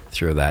Flame.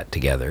 Throw that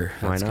together.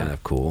 That's kind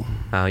of cool.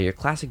 Your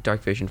classic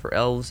Dark Vision for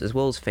elves, as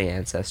well as Fey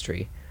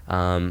Ancestry.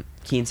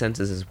 Keen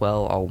senses as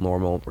well, all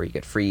normal, where you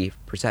get free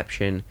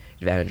perception,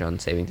 advantage on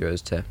saving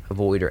throws to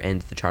avoid or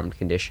end the charmed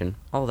condition,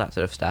 all that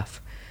sort of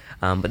stuff.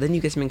 But then you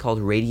get something called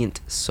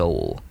Radiant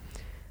Soul.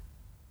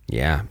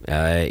 Yeah,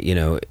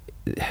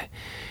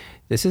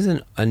 this is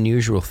an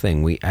unusual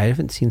thing. I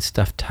haven't seen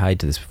stuff tied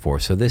to this before.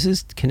 So this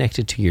is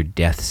connected to your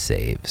death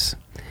saves.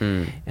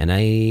 And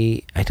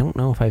I don't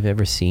know if I've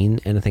ever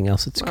seen anything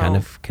else that's kind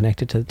of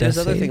connected to the death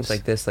saves. There's other things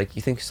like this, like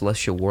you think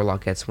Celestial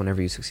Warlock gets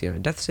whenever you succeed on a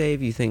death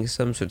save. You think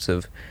some sorts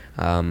of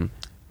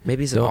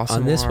maybe it's an awesome.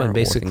 On this one,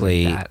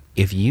 basically, like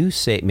if you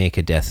make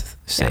a death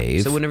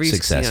save so whenever you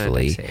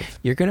successfully,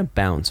 you're going to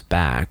bounce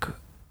back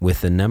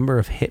with the number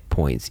of hit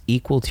points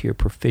equal to your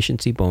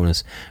proficiency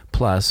bonus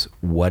plus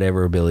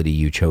whatever ability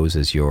you chose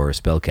as your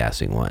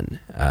spellcasting one.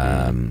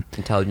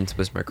 Intelligence,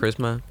 wisdom, or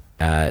charisma.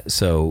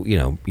 So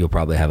you'll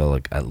probably have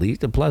at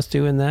least a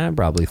 +2 in that,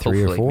 probably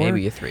 3 or 4,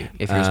 maybe a 3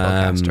 if you're a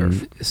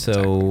spellcaster.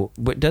 So,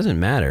 but it doesn't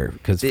matter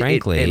because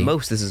frankly, at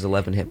most this is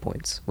 11 hit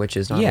points, which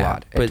is not a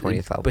lot at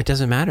 20th level. But it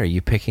doesn't matter.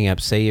 You're picking up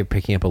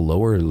a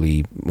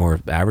more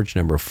average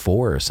number of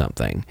 4 or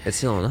something. It's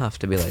still enough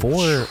to be like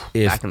 4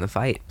 back in the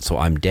fight. So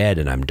I'm dead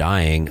and I'm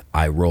dying.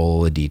 I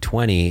roll a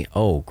d20.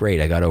 Oh,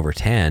 great! I got over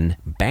 10.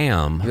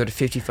 Bam! You got a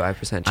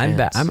 55%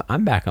 chance.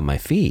 I'm back on my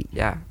feet.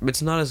 Yeah, but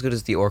it's not as good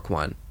as the orc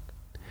one.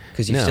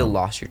 Because you still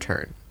lost your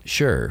turn.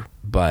 Sure,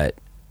 but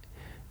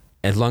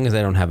as long as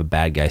I don't have a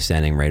bad guy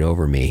standing right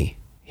over me,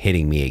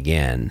 hitting me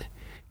again.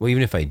 Well,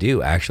 even if I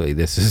do, actually,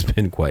 this has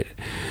been quite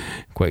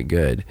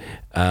good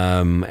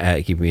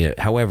at keeping me.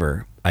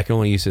 However, I can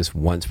only use this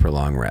once per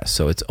long rest,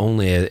 so it's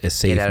only a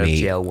save Get out me. Of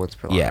jail once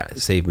per long rest.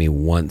 Save me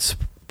once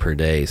per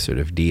day sort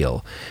of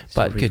deal.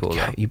 But cool,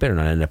 you better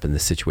not end up in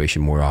this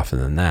situation more often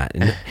than that.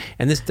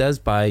 And this does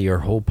buy your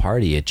whole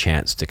party a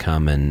chance to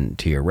come and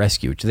to your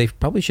rescue, which they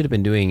probably should have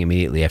been doing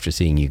immediately after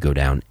seeing you go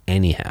down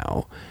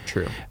anyhow.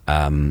 True.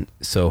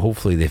 So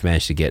hopefully they've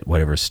managed to get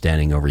whatever's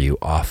standing over you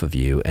off of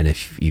you. And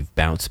if you've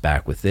bounced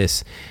back with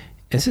this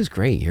is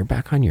great. You're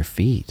back on your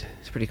feet.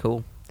 It's pretty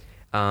cool.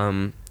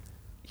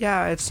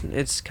 Yeah,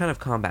 it's kind of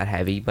combat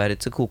heavy, but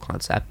it's a cool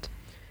concept.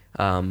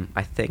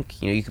 I think,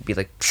 you could be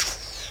like...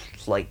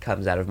 light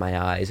comes out of my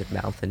eyes and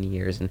mouth and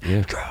ears, and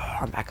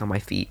I'm back on my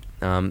feet.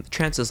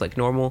 Trance is like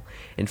normal,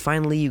 and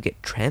finally you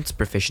get trance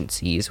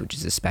proficiencies, which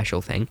is a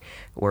special thing.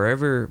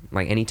 Wherever,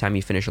 like anytime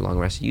you finish a long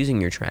rest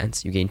using your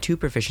trance, you gain 2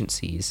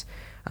 proficiencies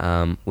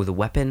with a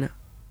weapon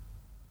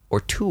or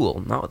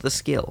tool, not with a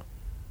skill,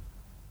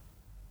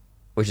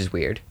 which is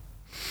weird.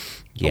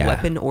 Yeah, a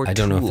weapon or I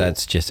don't know if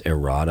that's just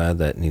errata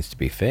that needs to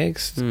be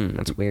fixed.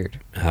 That's weird.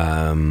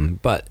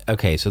 But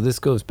okay, so this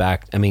goes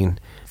back. I mean,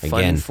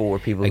 again, fun for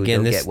people who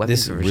don't get weapon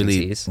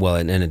proficiencies. Well,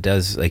 and it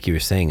does, like you were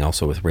saying,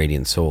 also with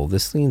Radiant Soul.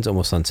 This leans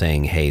almost on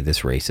saying, hey,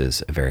 this race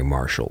is a very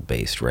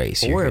martial-based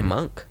race. Or a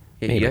monk.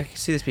 Maybe. You can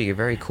see this being a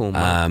very cool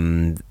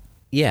monk.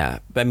 Yeah,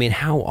 but I mean,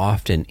 how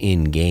often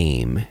in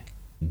game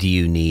do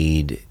you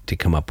need to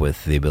come up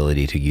with the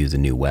ability to use a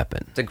new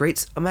weapon? It's a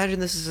great. Imagine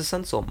this is a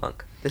Sun Soul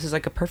monk. This is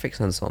like a perfect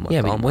Sun Soul monk.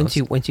 Yeah, but almost.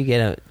 once you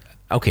get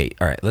okay,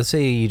 all right. Let's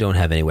say you don't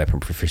have any weapon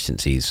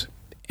proficiencies,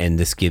 and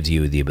this gives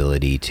you the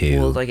ability to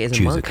Well, like as a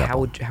choose monk, a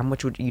couple. how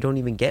much would you don't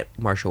even get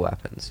martial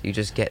weapons? You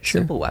just get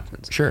Sure. simple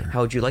weapons. Sure.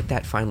 How would you like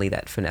that? Finally,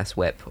 that finesse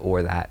whip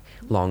or that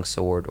long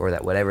sword or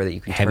that whatever that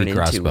you can Heavy turn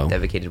crossbow. into a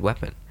dedicated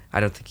weapon. I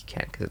don't think you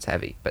can because it's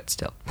heavy, but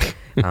still.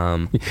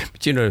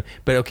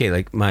 But okay,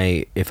 like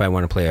if I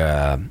want to play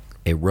a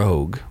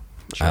rogue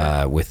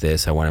Sure. with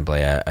this, I want to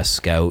play a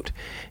scout,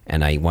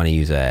 and I want to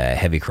use a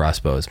heavy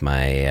crossbow as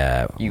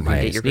my You can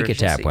my get your sneak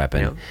attack proficiency, weapon.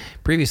 you know?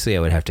 Previously,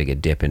 I would have to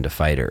get dip into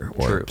fighter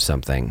or True.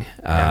 something.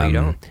 Now you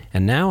don't.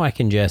 And now I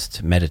can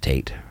just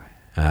meditate,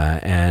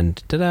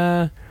 and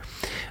ta-da!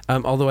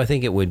 Although I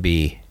think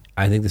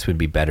this would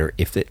be better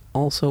if it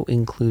also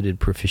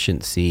included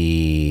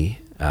proficiency,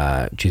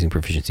 choosing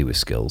proficiency with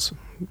skills.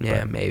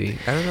 Yeah, But- maybe.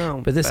 I don't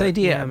know. but this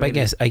idea,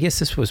 yeah, I guess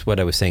this was what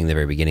I was saying in the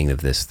very beginning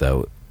of this,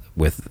 though.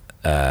 With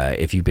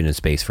if you've been in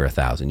space for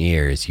 1,000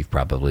 years, you've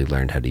probably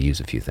learned how to use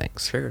a few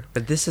things. Sure,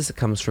 but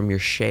comes from your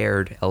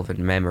shared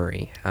elven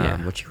memory, Yeah.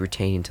 which you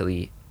retain until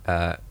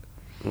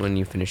when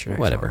you finish your next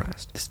Whatever, long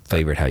rest. just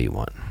flavor it how you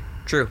want.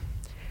 True,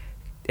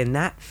 and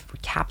that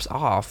caps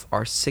off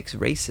our 6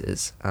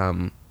 races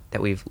that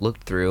we've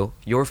looked through.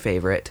 Your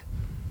favorite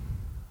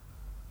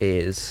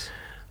is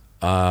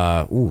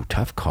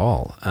Tough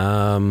call.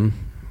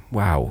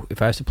 Wow,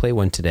 if I was to play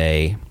one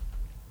today,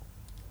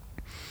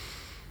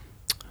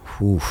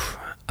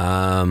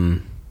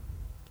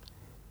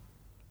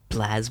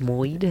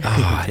 Plasmoid.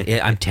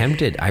 I'm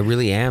tempted. I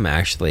really am,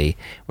 actually.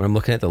 When I'm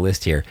looking at the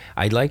list here,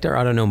 I liked our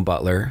Autognome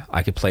Butler.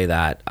 I could play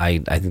that. I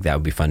think that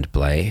would be fun to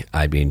play.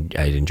 I'd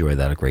enjoy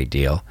that a great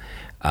deal.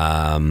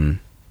 I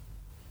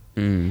mean,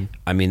 something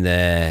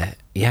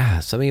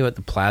about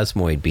the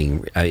Plasmoid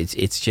being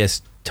it's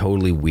just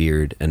totally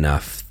weird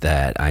enough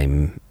that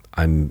I'm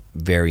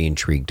very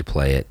intrigued to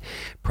play it.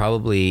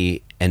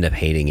 Probably end up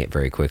hating it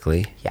very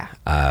quickly.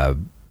 Yeah.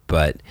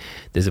 But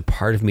there's a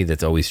part of me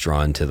that's always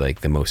drawn to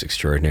like the most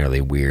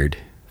extraordinarily weird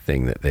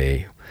thing that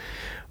they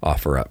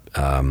offer up.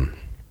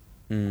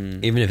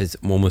 Even if it's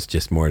almost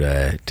just more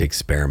to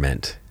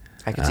experiment.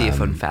 I could see a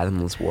fun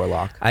Fathomless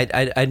Warlock.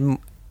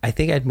 I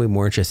think I'd be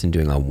more interested in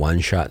doing a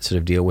one-shot sort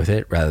of deal with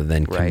it rather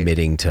than Right.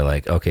 committing to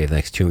like, okay, the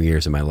next 2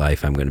 years of my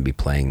life, I'm going to be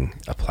playing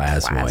a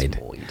Plasmoid.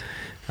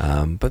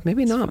 But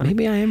maybe not. funny.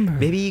 Maybe I am.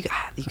 Maybe you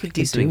could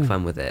do could something do it.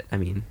 fun with it. I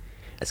mean,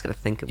 I just gotta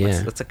think of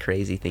Yeah. what's a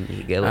crazy thing you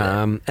could go with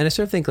it. And I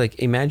sort of think like,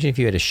 imagine if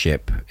you had a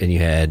ship and you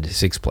had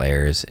 6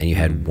 players and you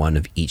had one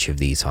of each of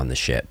these on the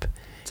ship.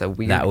 It's a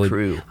weird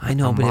crew. I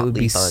know, a but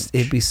motley bunch.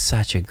 it'd be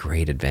such a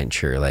great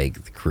adventure.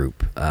 Like the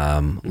group,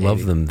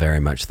 love them very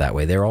much that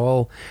way. They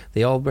all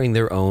bring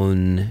their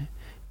own.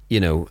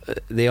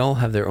 They all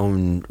have their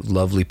own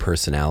lovely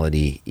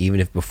personality. Even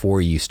if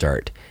before you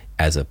start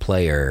as a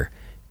player,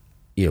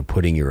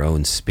 putting your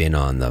own spin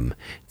on them,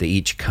 they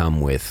each come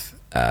with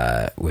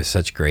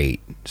such great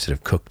sort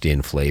of cooked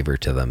in flavor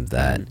to them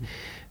that,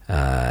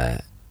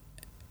 that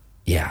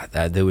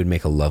they would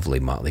make a lovely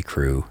motley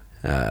crew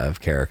of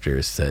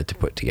characters to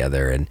put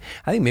together. And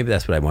I think maybe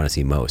that's what I want to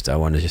see most. I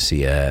want to just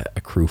see a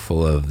crew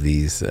full of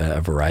these, a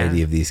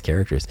variety of these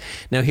characters.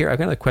 Now here, I've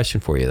got a question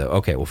for you though.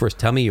 Okay, well first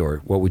tell me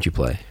what would you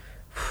play?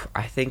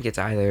 I think it's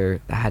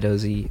either the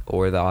Hadozee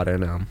or the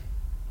Autognome.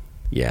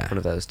 Yeah. One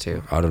of those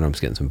two. Autognome's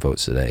getting some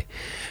votes today.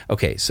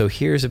 Okay, so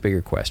here's a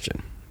bigger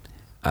question.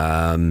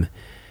 For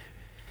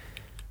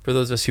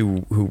those of us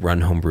who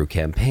run homebrew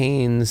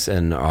campaigns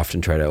and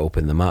often try to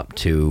open them up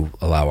to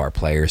allow our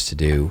players to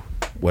do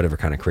whatever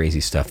kind of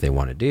crazy stuff they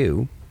want to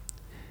do,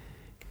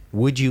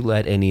 would you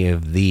let any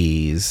of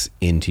these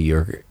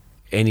into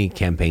any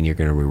campaign you're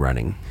going to be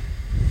running?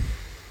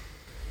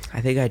 I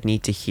think I'd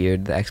need to hear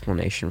the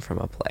explanation from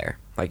a player.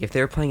 Like if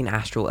they were playing an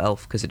Astral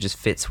Elf because it just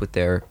fits with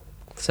their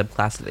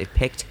subclass that they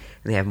picked,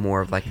 and they have more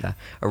of like a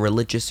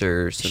religious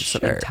or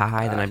something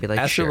tie, then I'd be like,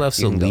 Astral sure, Elf's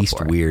you the can go least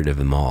for it. weird of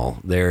them all.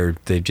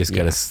 They've just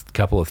got a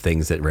couple of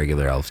things that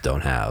regular elves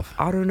don't have.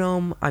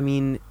 Autognome, I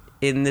mean,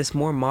 in this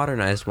more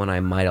modernized one, I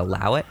might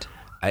allow it.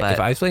 But If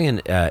I was playing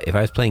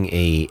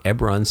a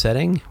Eberron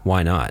setting,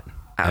 why not?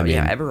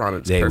 Eberron,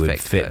 it's they would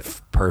perfect, fit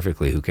but-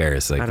 perfectly. Who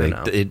cares? Like I don't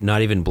know.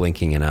 not even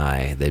blinking an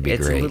eye, they'd be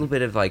it's great. a little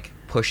bit of like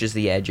pushes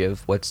the edge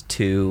of what's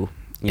too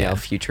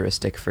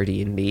futuristic for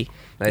D&D.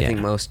 And I think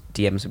most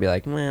DMs would be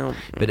like, well,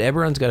 But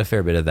Eberron's got a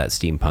fair bit of that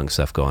steampunk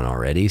stuff going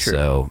already, True.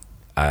 so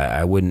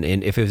I wouldn't.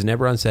 And if it was an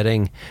Eberron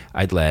setting,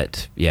 I'd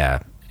let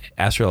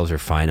Astral Elves are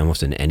fine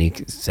almost in any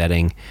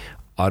setting.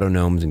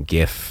 Autognomes and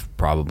GIF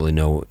probably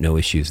no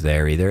issues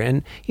there either,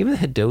 and even the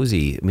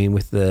Hadozee. I mean,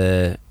 with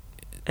the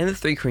and the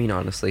 3 Kreen,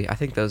 honestly, I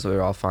think those are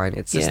all fine.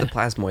 It's just Yeah. the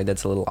Plasmoid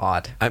that's a little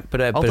odd.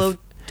 Although,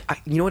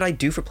 You know what I'd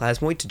do for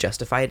Plasmoid to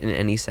justify it in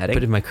any setting?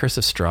 but in my Curse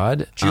of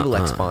Strahd,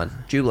 Jubilex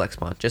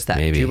spawn. Just that.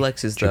 Maybe.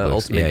 Jubilex is the Jubilex,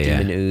 ultimate yeah.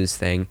 demon ooze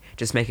thing.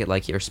 Just make it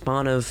like your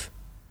spawn of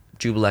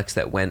Jubilex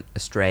that went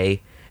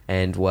astray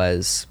and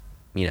was,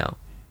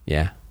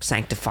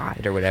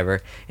 sanctified or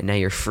whatever, and now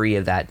you're free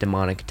of that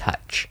demonic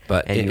touch.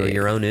 And you're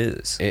your own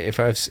ooze. If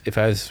I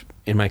was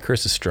in my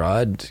Curse of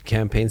Strahd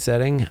campaign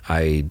setting,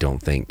 I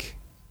don't think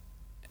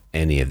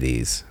any of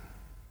these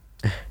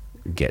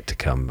get to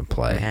come and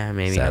play. Yeah,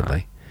 maybe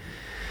sadly.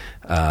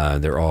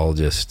 They're all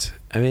just,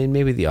 I mean,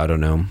 maybe the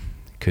Autonome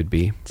could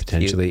be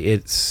potentially.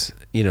 It's,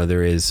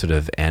 there is sort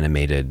of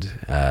animated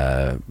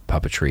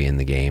puppetry in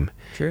the game.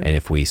 True. And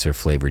if we sort of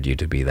flavored you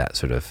to be that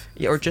sort of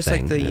or just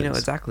thing, like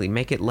exactly,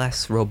 make it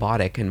less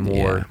robotic and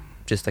more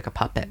just like a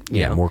puppet.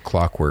 You know? More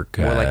clockwork.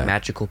 More like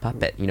magical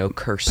puppet,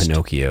 cursed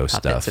Pinocchio puppet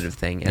stuff. sort of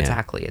thing. Yeah.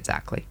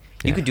 Exactly.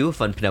 You could do a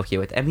fun Pinocchio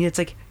with, I mean, it's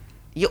like,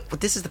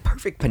 this is the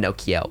perfect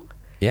Pinocchio.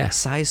 Yeah.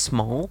 Size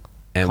small,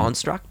 And-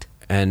 construct.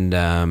 And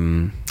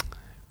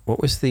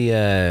what was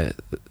the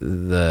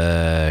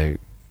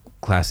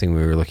class thing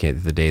we were looking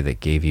at the day that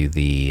gave you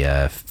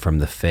the from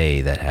the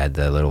Fae that had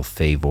the little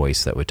Fae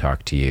voice that would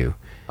talk to you?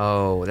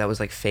 Oh, that was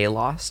like Fae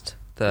Lost,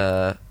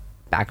 the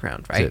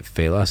background, right? Is it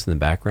Fae Lost in the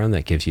background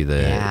that gives you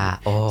the... Yeah.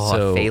 Oh,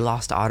 So- Fae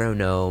Lost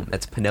Autonome.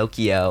 That's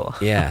Pinocchio.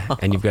 Yeah,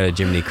 and you've got a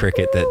Jiminy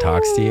Cricket that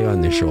talks to you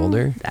on their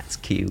shoulder. That's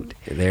cute.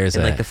 There's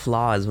And a... like the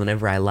flaws,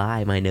 whenever I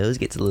lie, my nose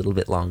gets a little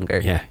bit longer.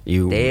 Yeah,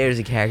 There's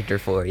a character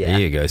for you. There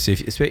you go. So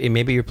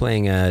maybe you're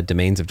playing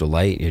Domains of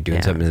Delight, you're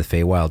doing something in the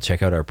Feywild,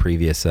 check out our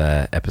previous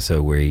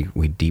episode where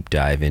we deep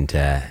dive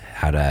into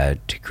how to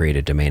create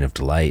a Domain of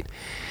Delight.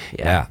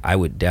 Yeah, I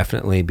would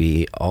definitely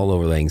be all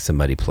over letting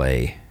somebody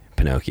play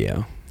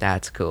Pinocchio.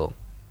 That's cool.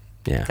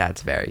 Yeah.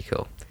 That's very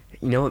cool.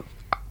 You know what?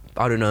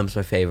 Autonome's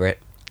my favorite.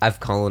 I've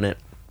calling it.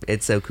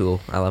 It's so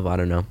cool. I love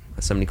Autonome.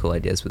 So many cool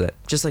ideas with it.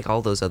 Just like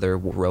all those other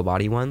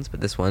robot-y ones,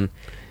 but this one's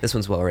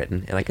well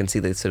written, and I can see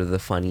the sort of the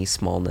funny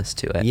smallness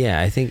to it.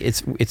 Yeah, I think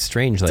it's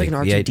strange. It's like an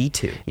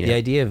R2-D2. The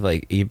idea of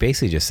like you're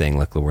basically just saying,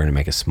 look, we're going to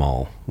make a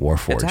small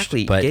Warforged.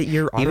 Exactly. But Get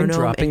your even Autonome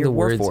dropping and your the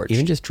words, Warforged.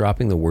 even just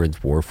dropping the words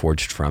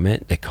Warforged from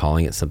it, and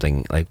calling it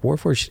something like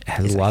Warforged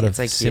has a lot of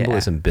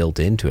symbolism built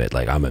into it.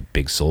 Like I'm a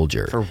big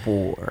soldier for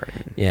war.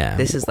 Yeah.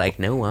 This is like,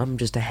 no, I'm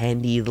just a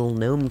handy little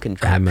gnome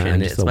contraption. I'm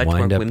just It's much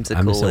more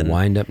whimsical. I'm just a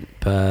wind-up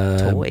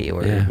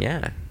toy.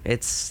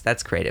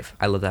 That's creative.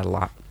 I love that a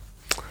lot.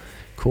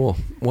 Cool.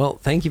 Well,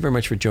 thank you very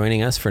much for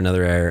joining us for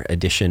another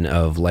edition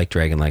of Like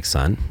Dragon Like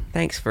Sun.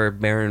 Thanks for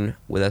bearing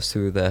with us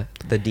through the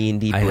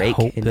D&D break,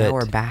 and now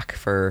we're back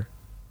for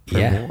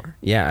more.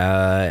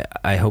 Yeah,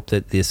 I hope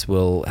that this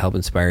will help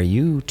inspire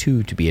you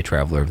too to be a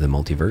traveler of the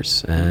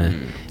multiverse.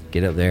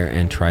 Get out there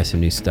and try some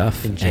new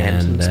stuff and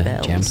jam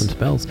some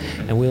spells.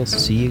 And we'll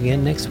see you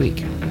again next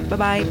week.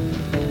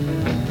 Bye-bye.